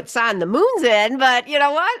 wonder Right. what sign the moon's in, but you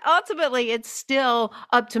know what? Ultimately, it's still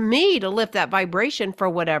up to me to lift that vibration for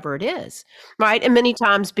whatever it is, right? And many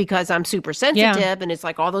times because I'm super Yeah. sensitive and it's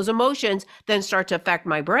like all those emotions then start to affect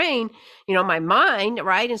my brain, my mind,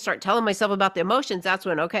 right? And start telling myself about the emotions. That's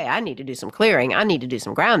when, okay, I need to do some clearing. I need to do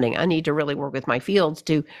some grounding. I need to really work with my fields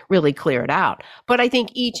to really clear it out. But I think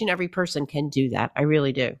each and every person can do that. I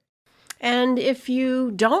really do. And if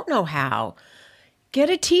you don't know how, get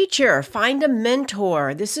a teacher, find a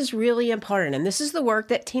mentor. This is really important. And this is the work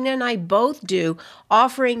that Tina and I both do,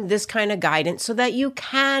 offering this kind of guidance so that you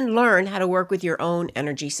can learn how to work with your own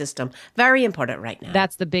energy system. Very important right now.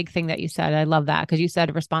 That's the big thing that you said. I love that because you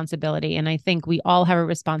said responsibility. And I think we all have a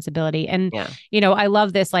responsibility. And, Yeah. I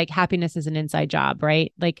love this like happiness is an inside job,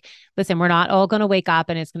 right? Like, listen, we're not all going to wake up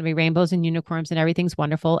and it's going to be rainbows and unicorns and everything's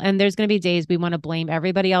wonderful. And there's going to be days we want to blame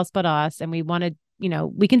everybody else but us. And we want to,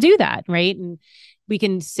 we can do that, right? And we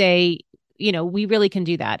can say, we really can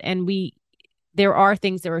do that. And there are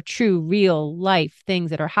things that are true, real life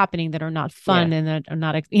things that are happening that are not fun Yeah. and that are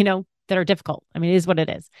not, that are difficult. I mean, it is what it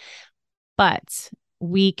is. But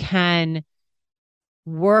we can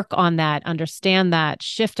work on that, understand that,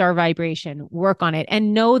 shift our vibration, work on it,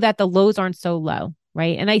 and know that the lows aren't so low.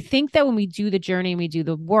 Right. And I think that when we do the journey and we do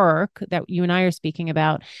the work that you and I are speaking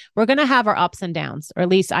about, we're going to have our ups and downs, or at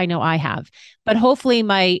least I know I have. But hopefully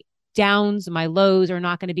my downs, my lows are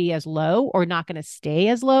not going to be as low or not going to stay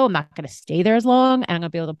as low. I'm not going to stay there as long. And I'm going to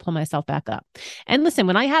be able to pull myself back up. And listen,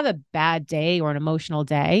 when I have a bad day or an emotional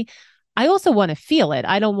day, I also want to feel it.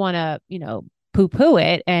 I don't want to, poo-poo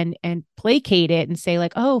it and placate it and say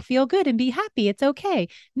like, oh, feel good and be happy. It's okay.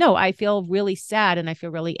 No, I feel really sad and I feel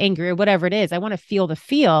really angry or whatever it is. I want to feel the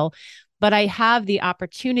feel, but I have the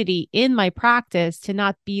opportunity in my practice to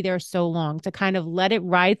not be there so long, to kind of let it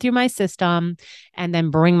ride through my system and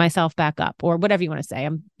then bring myself back up or whatever you want to say.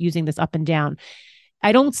 I'm using this up and down.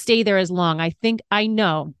 I don't stay there as long. I can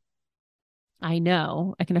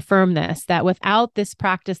affirm this, that without this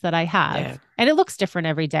practice that I have, Yeah. and it looks different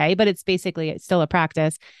every day, but it's still a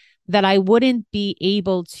practice, that I wouldn't be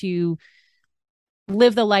able to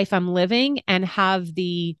live the life I'm living and have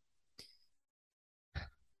the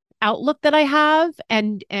outlook that I have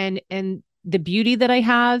and the beauty that I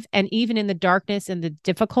have, and even in the darkness and the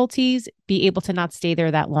difficulties, be able to not stay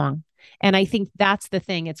there that long. And I think that's the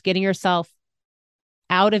thing. It's getting yourself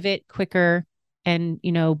out of it quicker and,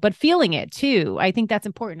 but feeling it too. I think that's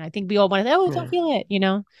important. I think we all want to, don't feel it,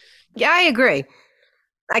 Yeah, I agree.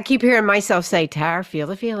 I keep hearing myself say, Tara, feel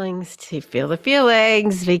the feelings, feel the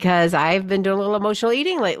feelings, because I've been doing a little emotional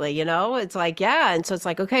eating lately, It's like, yeah. And so it's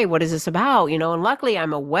like, okay, what is this about? And luckily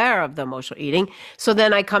I'm aware of the emotional eating. So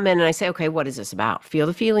then I come in and I say, okay, what is this about? Feel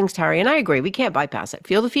the feelings, Tara. And I agree, we can't bypass it.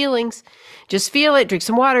 Feel the feelings, just feel it, drink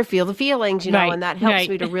some water, feel the feelings, Right, and that helps right.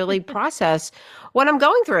 me to really process what I'm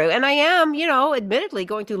going through. And I am, admittedly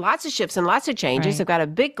going through lots of shifts and lots of changes. Right. I've got a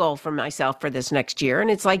big goal for myself for this next year.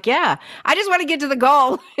 And it's like, yeah, I just want to get to the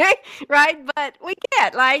goal, right? But we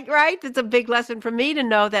can't, right? It's a big lesson for me to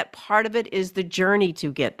know that part of it is the journey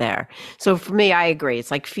to get there. So for me, I agree.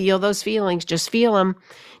 It's like, feel those feelings, just feel them.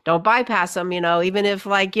 Don't bypass them, even if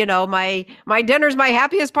my dinner's my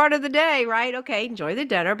happiest part of the day, right? Okay, enjoy the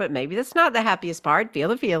dinner, but maybe that's not the happiest part. Feel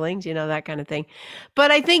the feelings, that kind of thing. But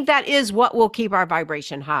I think that is what will keep our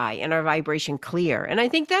vibration high and our vibration clear. And I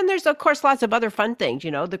think then there's, of course, lots of other fun things,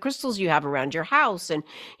 the crystals you have around your house and,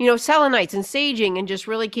 selenites and saging and just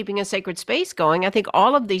really keeping a sacred space going. I think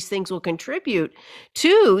all of these things will contribute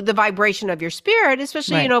to the vibration of your spirit,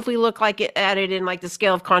 especially, Right. If we look at it in like the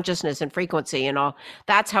scale of consciousness and frequency and all.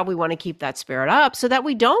 That's how we want to keep that spirit up so that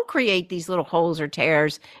we don't create these little holes or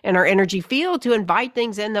tears in our energy field to invite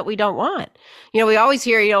things in that we don't want. We always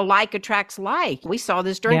hear, like attracts like. We saw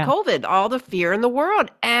this during COVID, all the fear in the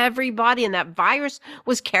world. Everybody in that virus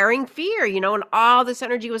was carrying fear, and all this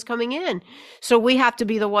energy was coming in. So we have to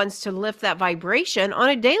be the ones to lift that vibration on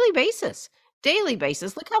a daily basis. Daily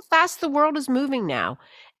basis. Look how fast the world is moving now.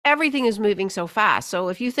 Everything is moving so fast. So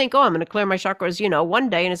if you think, oh, I'm going to clear my chakras, one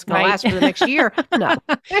day and it's going to last for the next year, no.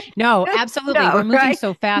 No, absolutely. No, We're moving right?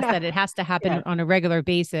 so fast No. that it has to happen Yeah. on a regular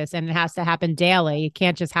basis and it has to happen daily. It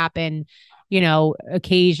can't just happen,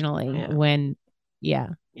 occasionally Yeah. when, yeah.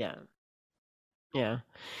 Yeah. Yeah.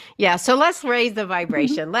 Yeah. So let's raise the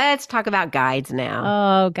vibration. Let's talk about guides now.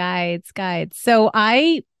 Oh, guides. So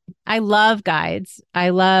I love guides. I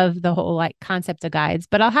love the whole like concept of guides,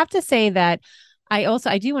 but I'll have to say that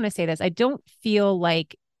I do want to say this. I don't feel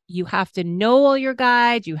like you have to know all your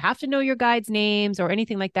guides. You have to know your guides' names or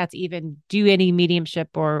anything like that to even do any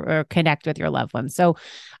mediumship or connect with your loved ones. So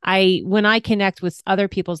when I connect with other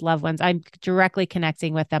people's loved ones, I'm directly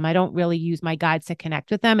connecting with them. I don't really use my guides to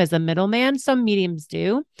connect with them as a middleman. Some mediums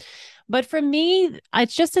do. But for me,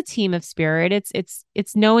 it's just a team of spirit.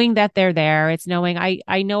 It's knowing that they're there. It's knowing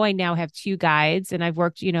I know I now have two guides, and I've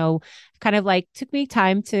worked, kind of like took me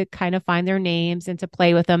time to kind of find their names and to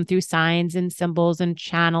play with them through signs and symbols and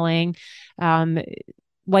channeling. Um,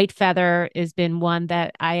 White Feather has been one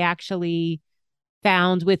that I actually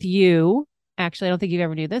found with you. Actually, I don't think you've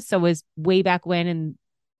ever knew this. So it was way back when in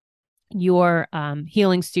your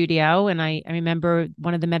healing studio. And I remember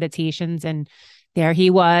one of the meditations, and there he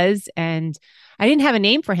was. And I didn't have a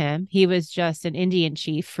name for him. He was just an Indian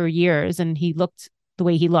chief for years, and he looked the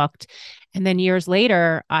way he looked. And then years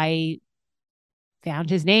later, I found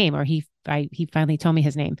his name, or he finally told me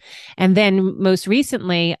his name. And then most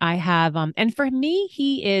recently I have, and for me,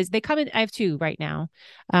 I have two right now.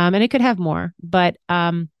 And I could have more, but,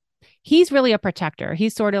 he's really a protector.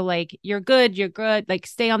 He's sort of like, you're good. Like,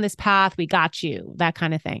 stay on this path. We got you, that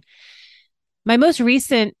kind of thing. My most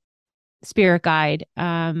recent spirit guide,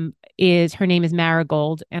 her name is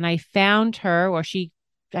Marigold. And I found her,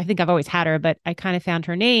 I think I've always had her, but I kind of found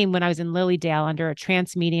her name when I was in Lilydale under a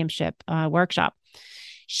trance mediumship workshop.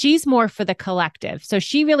 She's more for the collective. So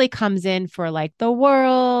she really comes in for like the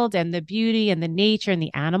world and the beauty and the nature and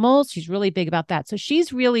the animals. She's really big about that. So she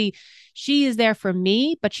is there for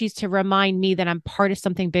me, but she's to remind me that I'm part of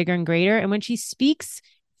something bigger and greater. And when she speaks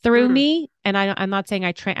through me, and I'm not saying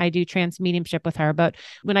I do trance mediumship with her, but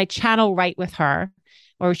when I channel right with her,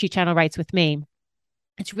 or she channel writes with me,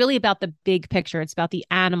 it's really about the big picture. It's about the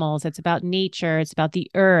animals. It's about nature. It's about the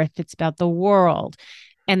earth. It's about the world.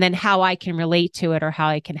 And then how I can relate to it or how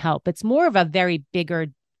I can help. It's more of a very bigger,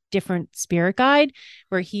 different spirit guide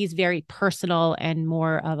where he's very personal and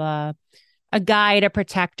more of a guide, a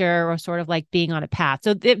protector, or sort of like being on a path.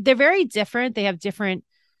 So they're very different. They have different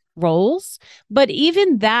roles. But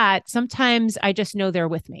even that, sometimes I just know they're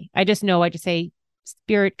with me. I just say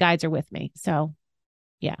spirit guides are with me. So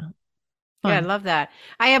yeah. Fun. Yeah, I love that.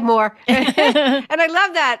 I have more. And I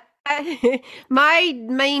love that. My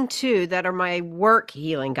main two that are my work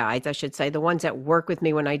healing guides, I should say, the ones that work with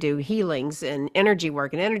me when I do healings and energy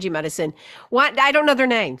work and energy medicine, I don't know their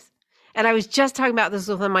names. And I was just talking about this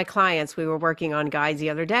with one of my clients. We were working on guides the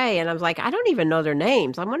other day, and I was like, I don't even know their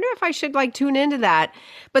names. I wonder if I should tune into that.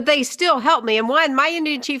 But they still help me. And my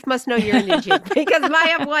Indian chief must know your Indian chief because I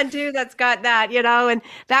have one too that's got that, and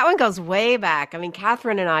that one goes way back. I mean,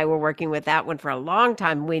 Catherine and I were working with that one for a long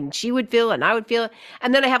time when she would feel it and I would feel it.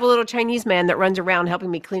 And then I have a little Chinese man that runs around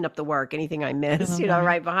helping me clean up the work, anything I miss,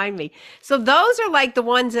 right behind me. So those are like the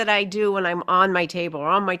ones that I do when I'm on my table or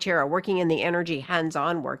on my chair or working in the energy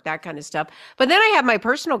hands-on work, that kind of stuff. But then I have my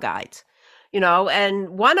personal guides, and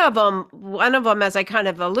one of them, as I kind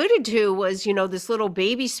of alluded to, was, this little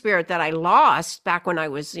baby spirit that I lost back when I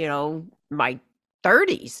was, my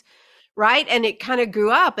 30s. Right. And it kind of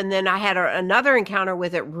grew up. And then I had another encounter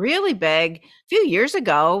with it really big a few years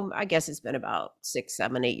ago. I guess it's been about 6,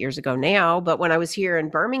 7, 8 years ago now. But when I was here in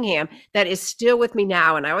Birmingham, that is still with me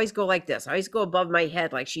now. And I always go like this. I always go above my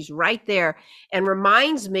head, like she's right there and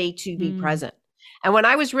reminds me to be present. And when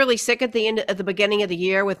I was really sick at the beginning of the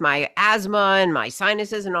year with my asthma and my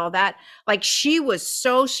sinuses and all that, like she was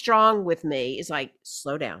so strong with me. It's like,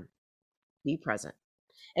 slow down, be present.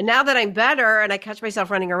 And now that I'm better and I catch myself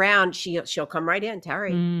running around, she'll come right in,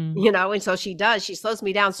 Terry, and so she does. She slows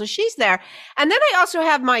me down. So she's there. And then I also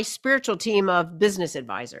have my spiritual team of business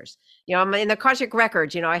advisors. I'm in the Akashic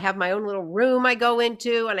Records, I have my own little room I go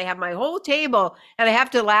into and I have my whole table. And I have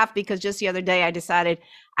to laugh because just the other day I decided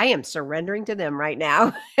I am surrendering to them right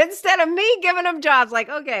now instead of me giving them jobs. Like,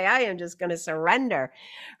 okay, I am just going to surrender.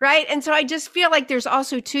 Right. And so I just feel like there's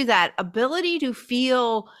also to that ability to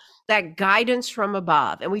feel that guidance from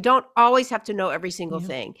above. And we don't always have to know every single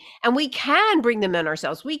thing. And we can bring them in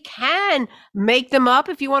ourselves. We can make them up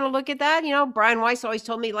if you want to look at that. Brian Weiss always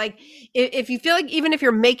told me, like, if you feel like even if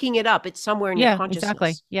you're making it up, it's somewhere in your consciousness.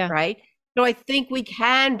 Exactly. Yeah. Right. So I think we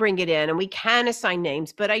can bring it in and we can assign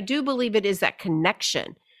names, but I do believe it is that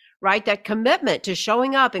connection, right? That commitment to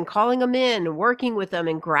showing up and calling them in and working with them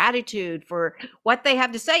and gratitude for what they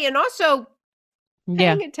have to say. And also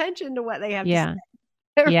paying attention to what they have to say.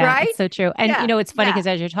 Yeah, right? It's so true. And it's funny because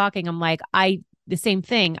as you're talking, I'm like, the same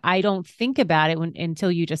thing. I don't think about it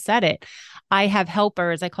until you just said it. I have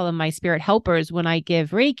helpers. I call them my spirit helpers when I give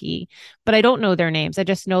Reiki, but I don't know their names. I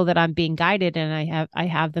just know that I'm being guided and I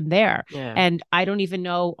have them there. Yeah. And I don't even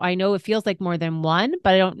know. I know it feels like more than one,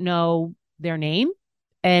 but I don't know their name.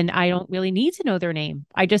 and I don't really need to know their name.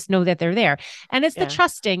 I just know that they're there. And it's the Yeah.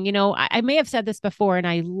 trusting, I may have said this before, and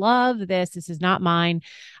I love this. This is not mine.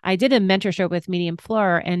 I did a mentorship with Medium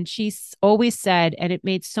Fleur, and always said, and it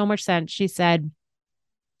made so much sense. She said,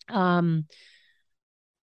 um,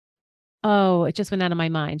 oh, it just went out of my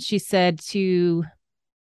mind. She said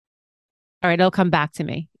all right, it'll come back to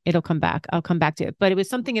me. It'll come back. I'll come back to it. But it was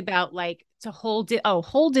something about like to hold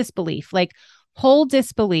disbelief, like hold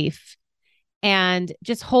disbelief and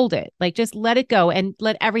just hold it, like just let it go and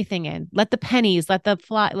let everything in, let the pennies, let the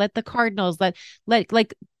fly, let the cardinals, let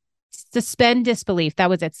like suspend disbelief. That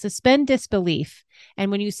was it. Suspend disbelief. And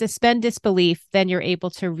when you suspend disbelief, then you're able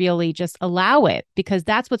to really just allow it, because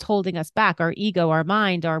that's what's holding us back, our ego, our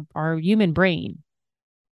mind, our human brain.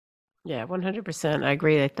 Yeah, 100%. I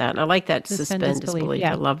agree with that. And I like that Suspend suspend disbelief. disbelief. I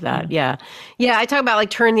Yeah. love Yeah. that. Yeah. Yeah. I talk about like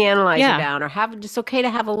turn the analyzer Yeah. down or have it's okay to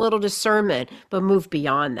have a little discernment, but move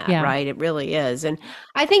beyond that, Yeah. right? It really is. And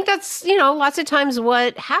I think that's, lots of times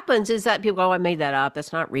what happens is that people go, oh, I made that up.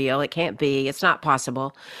 That's not real. It can't be. It's not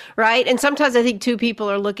possible. Right. And sometimes I think two people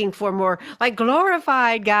are looking for more like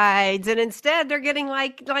glorified guides. And instead they're getting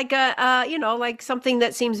like like something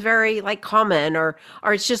that seems very like common or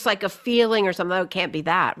it's just like a feeling or something. Oh, it can't be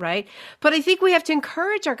that. Right. But I think we have to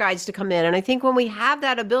encourage our guides to come in. And I think when we have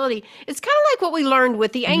that ability, it's kind of like what we learned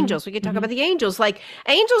with the Mm-hmm. angels. We could talk Mm-hmm. about the angels. Like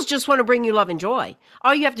angels just want to bring you love and joy.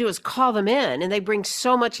 All you have to do is call them in and they bring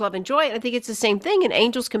so much love and joy. And I think it's the same thing. And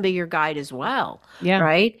angels can be your guide as well. Yeah.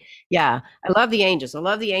 Right. Yeah. I love the angels. I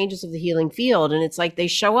love the angels of the healing field. And it's like they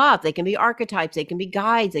show up. They can be archetypes. They can be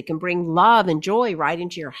guides. They can bring love and joy right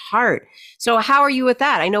into your heart. So how are you with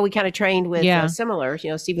that? I know we kind of trained with Yeah. similar,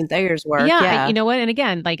 Stephen Thayer's work. Yeah. Yeah. You know what? And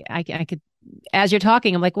again, like I could, as you're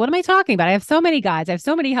talking, I'm like, what am I talking about? I have so many guides. I have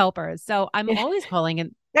so many helpers. So I'm always calling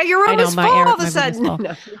in. Now your I room know is full all of a my room is sudden. full.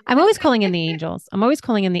 No. I'm always calling in the angels. I'm always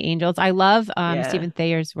calling in the angels. I love Yeah. Stephen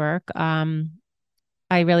Thayer's work.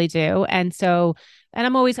 I really do. And I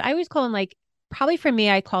always call in, like, probably for me,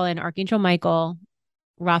 I call in Archangel Michael,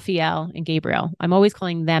 Raphael, and Gabriel. I'm always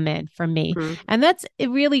calling them in for me. Hmm. And that's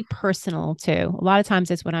really personal too. A lot of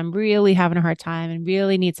times it's when I'm really having a hard time and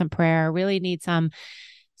really need some prayer, really need some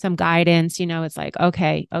guidance, it's like,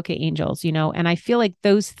 okay, angels, and I feel like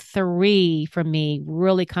those three for me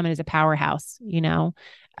really come in as a powerhouse, yeah,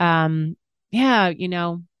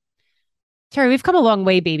 Terry, we've come a long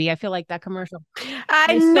way, baby. I feel like that commercial. I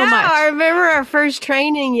There's know. so I much, remember our first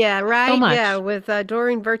training. Yeah, so right. Yeah, much. with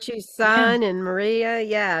Doreen Virtue's Yeah. son and Maria.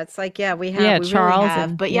 Yeah, it's like, yeah, Yeah. we really Charles have.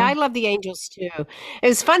 and But yeah, yeah. I love the angels too. It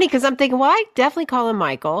was funny because I'm thinking, well, I definitely call him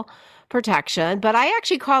Michael, protection, but I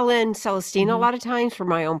actually call in Celestina a Hmm. lot of times for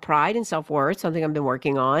my own pride and self-worth, something I've been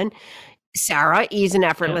working on. Sarah, ease and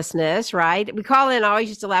Yeah. effortlessness, right? We call in, I always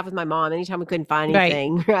used to laugh with my mom anytime we couldn't find Right.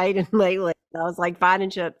 anything, right? And lately, I was like finding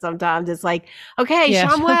shit sometimes. It's like, okay, Yeah.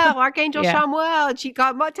 Shamuel, Archangel Yeah. Shamuel. And she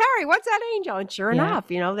called, Terry, what's that angel? And sure Yeah. enough,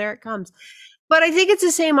 there it comes. But I think it's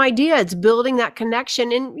the same idea. It's building that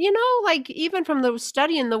connection. And, like even from the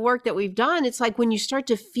study and the work that we've done, it's like when you start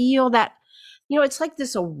to feel that it's like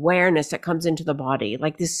this awareness that comes into the body,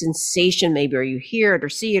 like this sensation, maybe, or you hear it or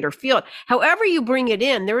see it or feel it. However you bring it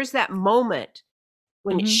in, there is that moment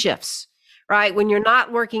when it Hmm. shifts, right? When you're not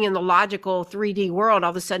working in the logical 3D world,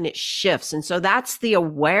 all of a sudden it shifts. And so that's the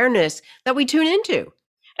awareness that we tune into.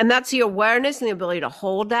 And that's the awareness and the ability to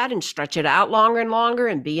hold that and stretch it out longer and longer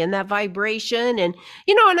and be in that vibration. And,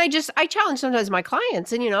 and I challenge sometimes my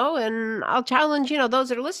clients and I'll challenge, those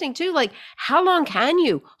that are listening too, like, how long can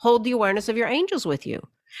you hold the awareness of your angels with you?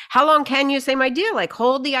 How long can you, same idea, like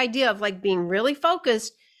hold the idea of like being really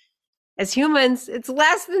focused. As humans, it's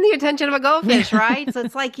less than the attention of a goldfish, right? So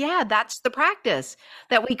it's like, yeah, that's the practice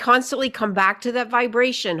that we constantly come back to that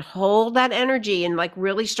vibration, hold that energy and like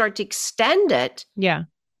really start to extend it. Yeah.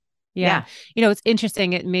 Yeah. Yeah. It's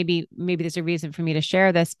interesting. Maybe there's a reason for me to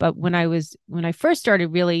share this, but when I first started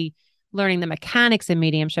really learning the mechanics of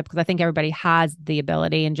mediumship, because I think everybody has the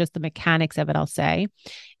ability and just the mechanics of it, I'll say,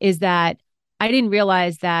 is that I didn't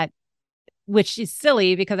realize that, which is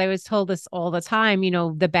silly because I was told this all the time,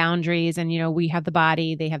 the boundaries and, we have the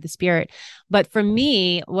body, they have the spirit. But for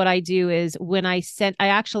me, what I do is when I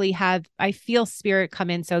feel spirit come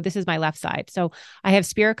in. So this is my left side. So I have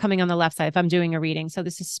spirit coming on the left side if I'm doing a reading. So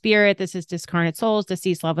this is spirit, this is discarnate souls,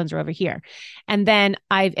 deceased loved ones are over here. And then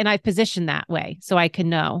I've positioned that way so I can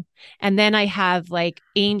know. And then I have like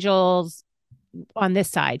angels on this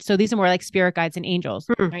side. So these are more like spirit guides and angels,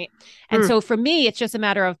 right? And so for me, it's just a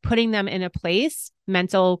matter of putting them in a place,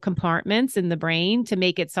 mental compartments in the brain to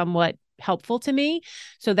make it somewhat helpful to me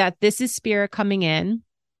so that this is spirit coming in,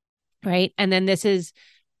 right? And then this is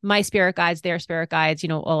my spirit guides, their spirit guides,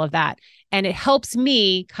 all of that. And it helps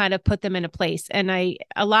me kind of put them in a place. And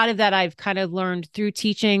a lot of that I've kind of learned through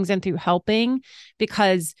teachings and through helping,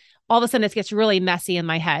 because all of a sudden it gets really messy in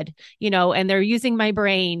my head, and they're using my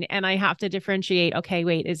brain and I have to differentiate, okay,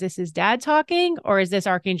 wait, is this his dad talking or is this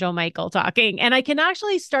Archangel Michael talking? And I can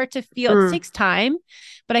actually start to feel, it takes time,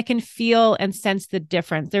 but I can feel and sense the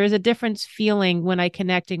difference. There is a difference feeling when I'm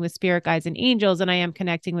connecting with spirit guides and angels and I am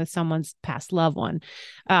connecting with someone's past loved one.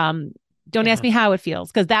 Don't ask me how it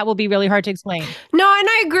feels, because that will be really hard to explain. No, and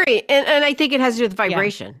I agree. And I think it has to do with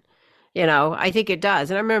vibration. Yeah. I think it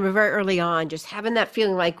does. And I remember very early on just having that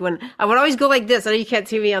feeling, like when I would always go like this. I know you can't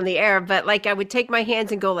see me on the air, but like I would take my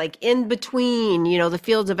hands and go like in between, the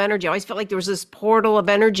fields of energy. I always felt like there was this portal of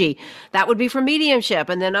energy that would be for mediumship.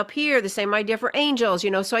 And then up here, the same idea for angels,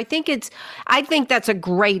 So I think that's a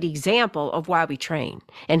great example of why we train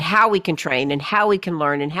and how we can train and how we can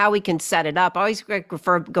learn and how we can set it up. I always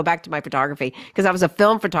go back to my photography, because I was a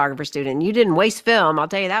film photographer student, and you didn't waste film. I'll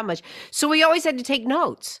tell you that much. So we always had to take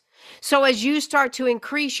notes. So as you start to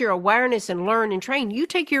increase your awareness and learn and train, you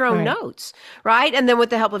take your own notes, right? And then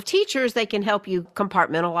with the help of teachers, they can help you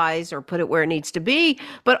compartmentalize or put it where it needs to be.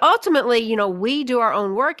 But ultimately, we do our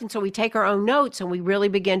own work. And so we take our own notes and we really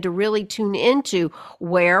begin to really tune into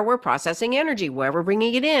where we're processing energy, where we're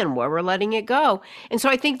bringing it in, where we're letting it go. And so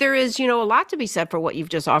I think there is, a lot to be said for what you've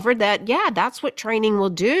just offered, that, that's what training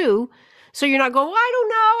will do. So you're not going, well, I don't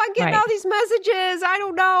know, I'm getting all these messages. I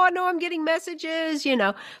don't know. I know I'm getting messages,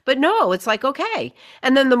 but no, it's like, okay.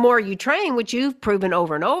 And then the more you train, which you've proven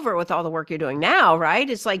over and over with all the work you're doing now, right?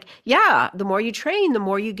 It's like, the more you train, the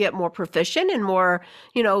more you get more proficient and more,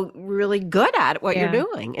 really good at what you're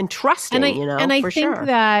doing and trusting, And I think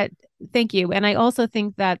that, thank you. And I also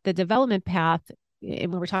think that the development path,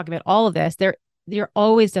 when we're talking about all of this, you're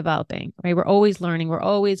always developing, right? We're always learning. We're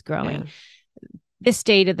always growing. Yeah. This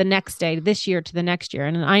day to the next day, this year to the next year.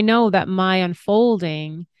 And I know that my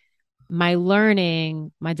unfolding, my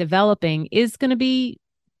learning, my developing is going to be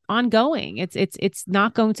ongoing. It's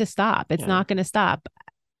not going to stop. It's not going to stop.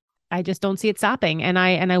 I just don't see it stopping. And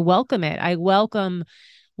I welcome it. I welcome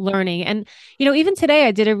learning. And, even today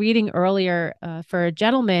I did a reading earlier for a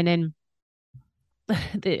gentleman, and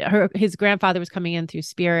his grandfather was coming in through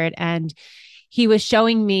spirit, and he was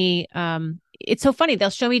showing me, it's so funny.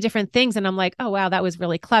 They'll show me different things and I'm like, oh, wow, that was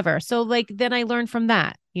really clever. So like, then I learned from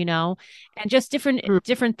that, and just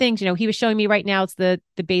different things, he was showing me right now, it's the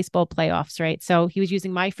baseball playoffs, right? So he was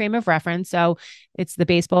using my frame of reference. So it's the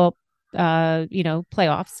baseball,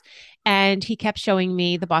 playoffs. And he kept showing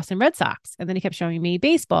me the Boston Red Sox. And then he kept showing me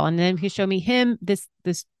baseball. And then he showed me this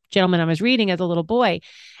gentleman I was reading as a little boy.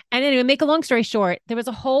 And anyway, make a long story short, there was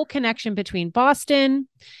a whole connection between Boston.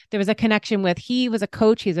 There was a connection with, he was a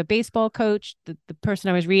coach. He's a baseball coach, the person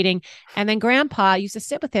I was reading. And then grandpa used to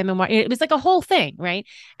sit with him, and it was like a whole thing. Right.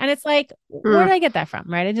 And it's like, where did I get that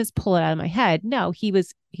from? Right. I just pull it out of my head. No, he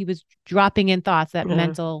was dropping in thoughts, that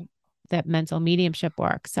mental mediumship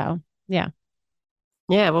work. So, yeah.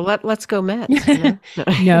 Yeah, well, let's go Mets.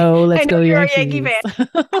 No, let's go Yankees. Yankee fan.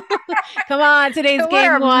 Come on, today's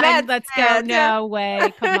game one. Mets let's go. No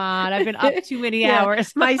way. Come on. I've been up too many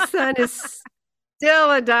hours. My son is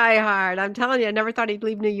still a diehard. I'm telling you, I never thought he'd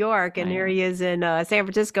leave New York, and here he is in San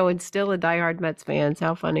Francisco and still a diehard Mets fan.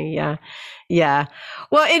 How funny. Yeah. Yeah.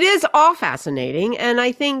 Well, it is all fascinating. And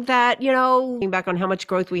I think that, looking back on how much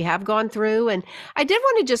growth we have gone through, and I did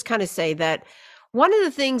want to just kind of say that one of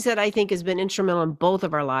the things that I think has been instrumental in both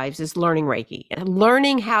of our lives is learning Reiki, and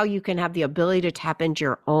learning how you can have the ability to tap into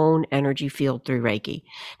your own energy field through Reiki.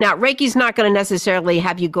 Now, Reiki's not going to necessarily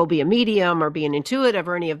have you go be a medium or be an intuitive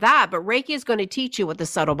or any of that, but Reiki is going to teach you what the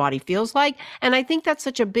subtle body feels like. And I think that's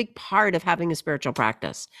such a big part of having a spiritual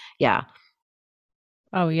practice. Yeah.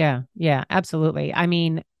 Oh, yeah. Yeah, absolutely. I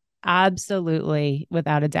mean, absolutely,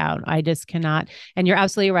 without a doubt. I just cannot. And you're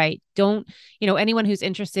absolutely right. Don't, anyone who's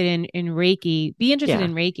interested in Reiki, be interested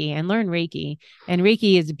in Reiki and learn Reiki. And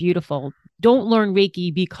Reiki is beautiful. Don't learn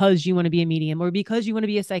Reiki because you want to be a medium or because you want to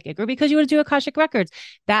be a psychic or because you want to do Akashic records.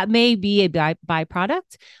 That may be a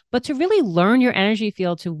byproduct, but to really learn your energy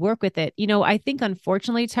field, to work with it. I think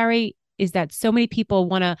unfortunately, Terry, is that so many people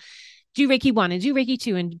want to do Reiki 1 and do Reiki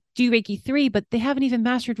 2 and do Reiki 3, but they haven't even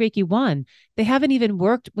mastered Reiki 1. They haven't even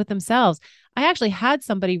worked with themselves. I actually had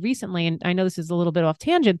somebody recently, and I know this is a little bit off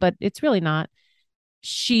tangent, but it's really not.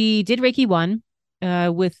 She did Reiki 1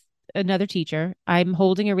 with another teacher. I'm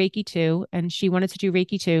holding a Reiki 2, and she wanted to do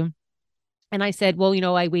Reiki 2. And I said, well,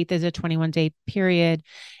 I wait, there's a 21-day period.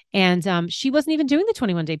 And she wasn't even doing the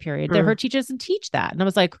 21-day period. Her teacher doesn't teach that. And I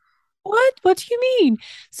was like, what? What do you mean?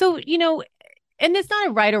 So, and it's not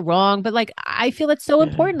a right or wrong, but like, I feel it's so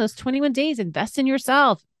important. Those 21 days, invest in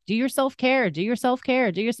yourself, Do your self-care, do your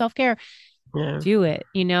self-care, do your self-care. Yeah. Do it,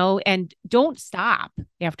 and don't stop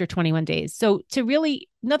after 21 days. So to really,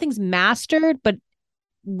 nothing's mastered, but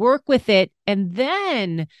work with it. And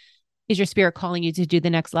then is your spirit calling you to do the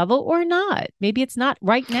next level or not? Maybe it's not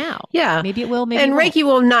right now. Yeah. Maybe it will, maybe And it won't. Reiki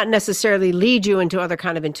will not necessarily lead you into other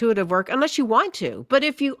kind of intuitive work unless you want to. But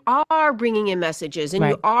if you are bringing in messages and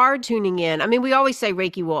you Right. are tuning in, I mean, we always say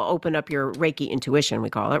Reiki will open up your Reiki intuition, we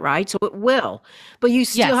call it, right? So it will, but you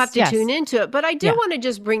still have Yes. to Yes. tune into it. But I do Yeah. want to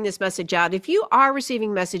just bring this message out. If you are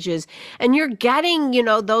receiving messages and you're getting,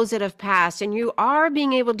 those that have passed and you are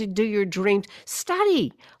being able to do your dreams,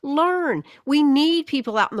 study, learn. We need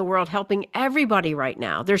people out in the world helping everybody right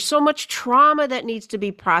now. There's so much trauma that needs to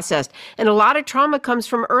be processed. And a lot of trauma comes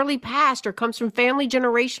from early past or comes from family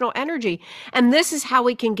generational energy. And this is how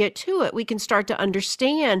we can get to it. We can start to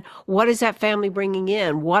understand, what is that family bringing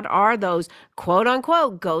in? What are those quote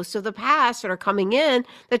unquote ghosts of the past that are coming in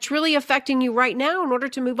that's really affecting you right now in order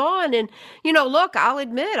to move on? And, look, I'll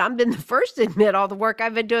admit, I've been the first to admit all the work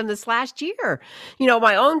I've been doing this last year,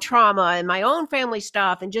 my own trauma and my own family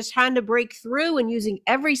stuff, and just trying to break through and using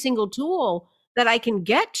every single tool that I can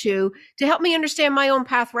get to help me understand my own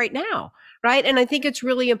path right now. Right. And I think it's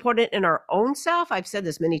really important in our own self. I've said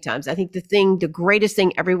this many times. I think the greatest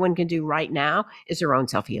thing everyone can do right now is their own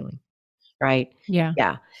self healing. Right. Yeah.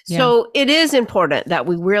 Yeah. Yeah. So it is important that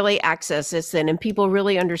we really access this and people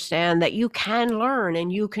really understand that you can learn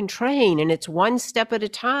and you can train, and it's one step at a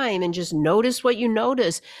time, and just notice what you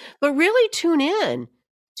notice, but really tune in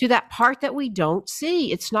to that part that we don't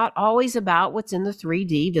see. It's not always about what's in the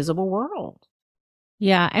 3D visible world.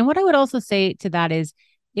 Yeah. And what I would also say to that is,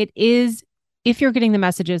 it is, if you're getting the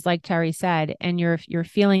messages like Terry said, and you're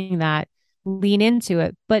feeling that, lean into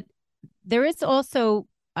it. But there is also,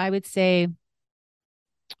 I would say,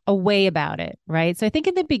 a way about it, right? So I think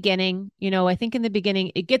in the beginning,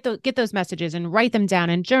 get those messages and write them down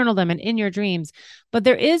and journal them and in your dreams. But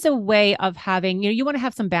there is a way of having, you want to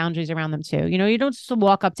have some boundaries around them too. You don't just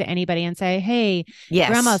walk up to anybody and say, "Hey, Yes.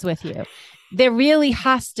 grandma's with you." There really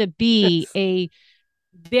has to be Yes. a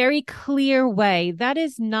very clear way.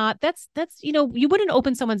 That's you wouldn't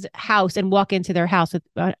open someone's house and walk into their house with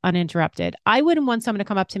uninterrupted. I wouldn't want someone to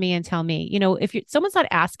come up to me and tell me, if someone's not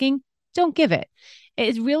asking, don't give it.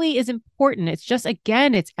 It really is important. It's just,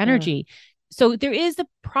 again, it's energy. So there is the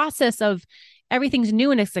process of everything's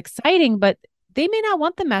new and it's exciting, but they may not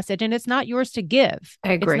want the message, and it's not yours to give.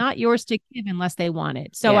 I agree. It's not yours to give unless they want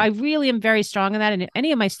it. So Yeah. I really am very strong in that. And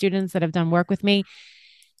any of my students that have done work with me,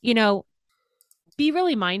 be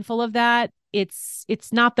really mindful of that. It's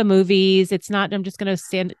not the movies. It's not, I'm just going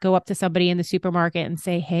to go up to somebody in the supermarket and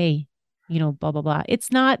say, "Hey, blah, blah, blah."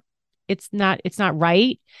 It's not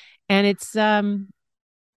right. And it's,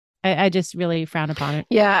 I just really frown upon it.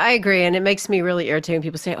 Yeah, I agree. And it makes me really irritated when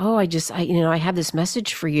people say, "Oh, I have this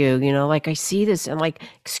message for you. Like I see this." And like,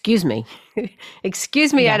 excuse me,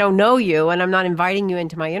 excuse me. Yeah. I don't know you, and I'm not inviting you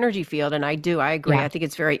into my energy field. And I agree. Yeah. I think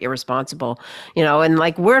it's very irresponsible, and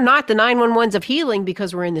like, we're not the 911s of healing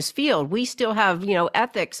because we're in this field. We still have,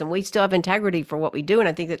 ethics, and we still have integrity for what we do. And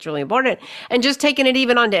I think that's really important. And just taking it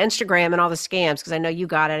even onto Instagram and all the scams, because I know you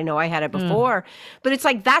got it. I know I had it before, but it's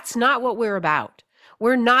like, that's not what we're about.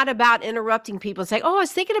 We're not about interrupting people and saying, "Oh, I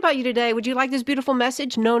was thinking about you today. Would you like this beautiful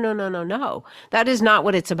message?" No, no, no, no, no. That is not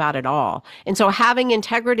what it's about at all. And so having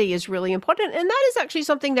integrity is really important. And that is actually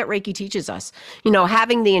something that Reiki teaches us,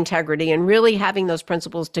 having the integrity and really having those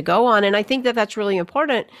principles to go on. And I think that that's really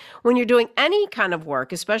important when you're doing any kind of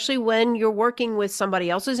work, especially when you're working with somebody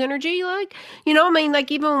else's energy. Like,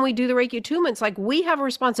 like even when we do the Reiki attunements, like, we have a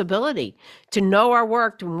responsibility to know our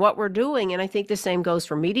work and what we're doing. And I think the same goes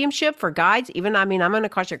for mediumship, for guides. Even, I'm an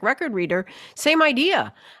Akashic record reader, same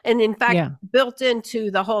idea. And in fact, built into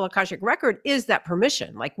the whole Akashic record is that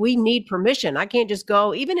permission. Like, we need permission. I can't just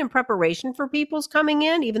go, even in preparation for people's coming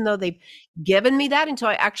in, even though they've given me that, until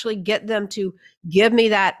I actually get them to give me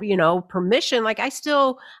that, permission. Like, I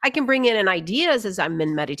can bring in ideas as I'm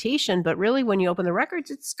in meditation, but really when you open the records,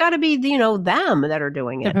 it's got to be, them that are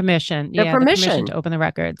doing it. The permission. The permission to open the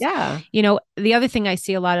records. Yeah. The other thing I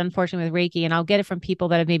see a lot, unfortunately, with Reiki, and I'll get it from people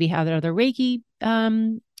that have maybe had other Reiki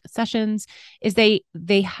sessions, is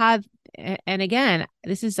they have, and again,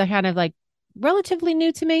 this is a kind of like relatively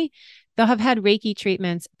new to me. They'll have had Reiki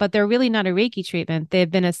treatments, but they're really not a Reiki treatment.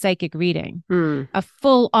 They've been a psychic reading, a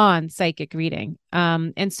full-on psychic reading.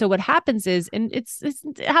 And so what happens is, and it's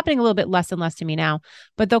happening a little bit less and less to me now,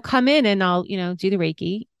 but they'll come in and I'll, do the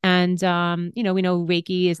Reiki. And, we know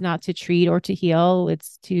Reiki is not to treat or to heal.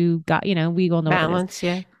 It's to, God, we all know balance.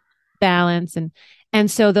 Yeah. Balance.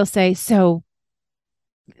 And so they'll say, so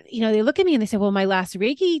they look at me and they say, well, my last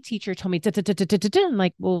Reiki teacher told me, da, da, da, da, da, da, da. I'm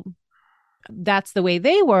like, well, that's the way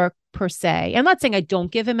they work per se. I'm not saying I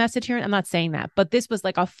don't give a message here. I'm not saying that, but this was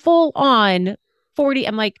like a full on 40.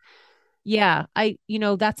 I'm like, yeah,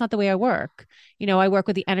 that's not the way I work. I work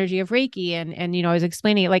with the energy of Reiki and, I was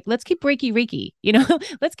explaining it like, let's keep Reiki,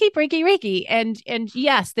 let's keep Reiki. And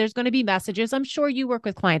yes, there's going to be messages. I'm sure you work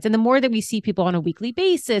with clients. And the more that we see people on a weekly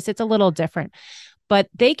basis, it's a little different. But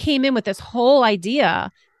they came in with this whole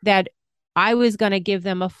idea that I was going to give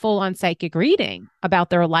them a full on psychic reading about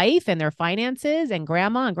their life and their finances and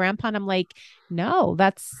grandma and grandpa. And I'm like, no,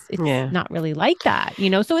 it's not really like that,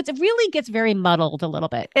 so it really gets very muddled a little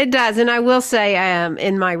bit. It does. And I will say,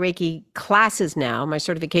 in my Reiki classes now, my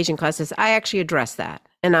certification classes, I actually address that.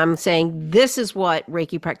 And I'm saying, this is what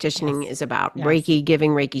Reiki practicing is about. Yes. Reiki,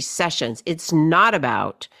 giving Reiki sessions. It's not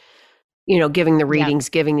about giving the readings,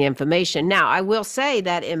 giving the information. Now, I will say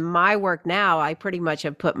that in my work now, I pretty much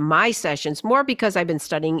have put my sessions more because I've been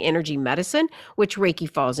studying energy medicine, which Reiki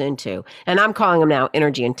falls into. And I'm calling them now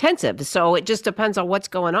energy intensive. So it just depends on what's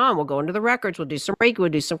going on. We'll go into the records, we'll do some Reiki, we'll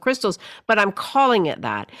do some crystals, but I'm calling it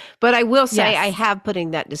that. But I will say I have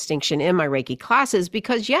putting that distinction in my Reiki classes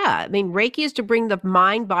because, Reiki is to bring the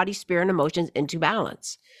mind, body, spirit, and emotions into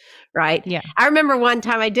balance. Right. Yeah. I remember one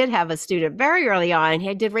time I did have a student very early on.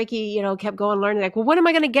 He did Reiki, kept going learning. Like, well, when am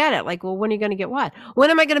I going to get it? Like, well, when are you going to get what? When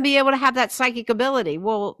am I going to be able to have that psychic ability?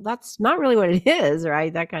 Well, that's not really what it is,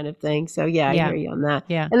 right? That kind of thing. So I hear you on that.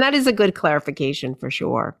 Yeah. And that is a good clarification for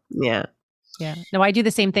sure. Yeah. Yeah. No, I do the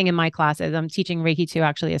same thing in my classes. I'm teaching Reiki 2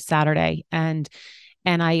 actually a Saturday and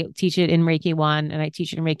I teach it in Reiki 1 and I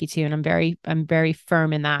teach it in Reiki 2. And I'm very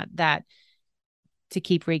firm in that to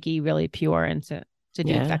keep Reiki really pure and to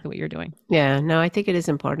do exactly what you're doing. Yeah, no, I think it is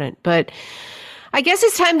important. But I guess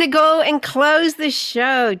it's time to go and close the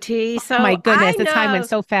show, T. So my goodness, the time went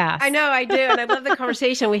so fast. I know, I do. And I love the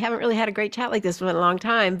conversation. We haven't really had a great chat like this in a long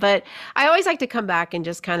time. But I always like to come back and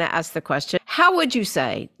just kind of ask the question, how would you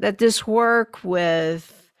say that this work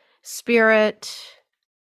with spirit,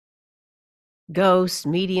 ghost,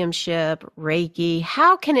 mediumship, Reiki,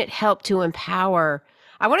 how can it help to empower?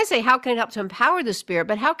 I want to say, how can it help to empower the spirit,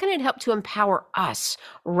 but how can it help to empower us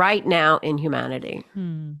right now in humanity?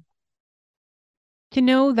 To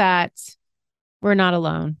know that we're not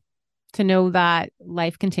alone, to know that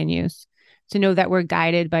life continues, to know that we're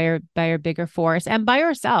guided by our bigger force and by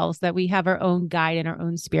ourselves, that we have our own guide and our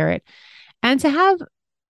own spirit, and to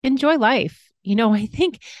enjoy life.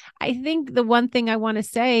 I think the one thing I want to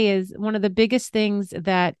say is one of the biggest things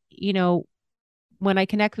that, when I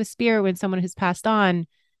connect with spirit, when someone who's passed on,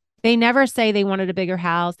 they never say they wanted a bigger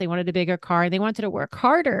house, they wanted a bigger car, and they wanted to work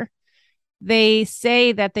harder. They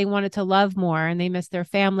say that they wanted to love more and they missed their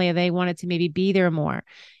family and they wanted to maybe be there more.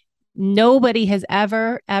 Nobody has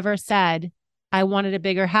ever said, I wanted a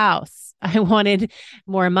bigger house. I wanted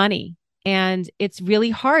more money. And it's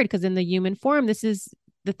really hard because in the human form, this is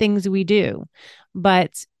the things we do.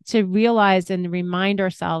 But to realize and remind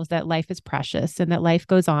ourselves that life is precious and that life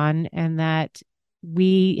goes on and that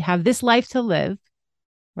we have this life to live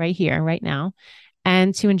right here, right now,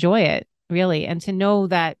 and to enjoy it really. And to know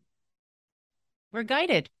that we're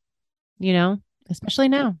guided, especially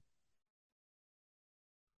now.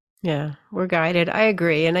 Yeah, we're guided. I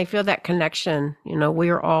agree. And I feel that connection, we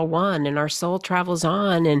are all one and our soul travels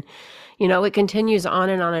on and, it continues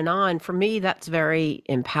on and on and on. For me, that's very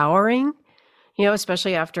empowering.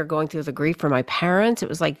 Especially after going through the grief for my parents, it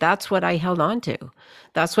was like, that's what I held on to.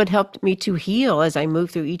 That's what helped me to heal as I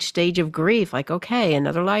moved through each stage of grief. Like, okay,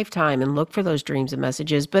 another lifetime, and look for those dreams and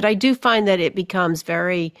messages. But I do find that it becomes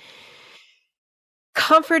very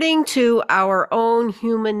comforting to our own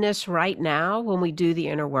humanness right now when we do the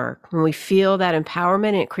inner work, when we feel that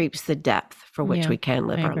empowerment, and it creates the depth for which we can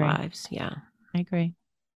live our lives. Yeah. I agree.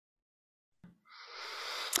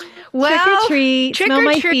 Well, trick or treat, smell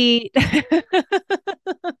my feet.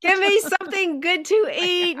 Give me something good to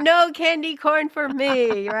eat. No candy corn for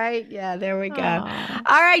me, right? Yeah, there we go. Aww.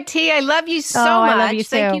 All right, T, I love you so much. I love you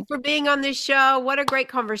Thank you for being on this show. What a great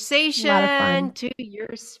conversation. A lot of fun. To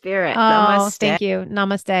your spirit. Oh, namaste. Thank you.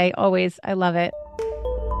 Namaste. Always. I love it.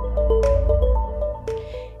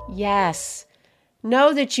 Yes.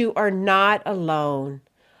 Know that you are not alone.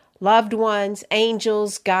 Loved ones,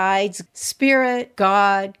 angels, guides, spirit,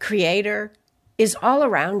 God, creator is all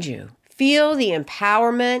around you. Feel the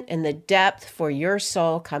empowerment and the depth for your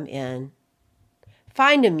soul come in.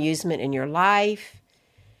 Find amusement in your life.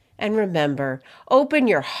 And remember, open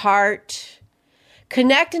your heart.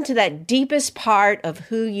 Connect into that deepest part of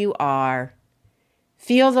who you are.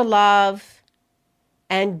 Feel the love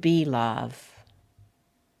and be love.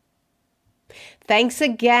 Thanks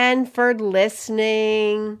again for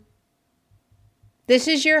listening. This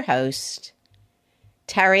is your host,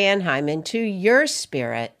 Terry Ann Hyman, to your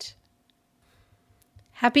spirit.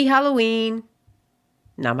 Happy Halloween.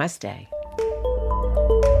 Namaste.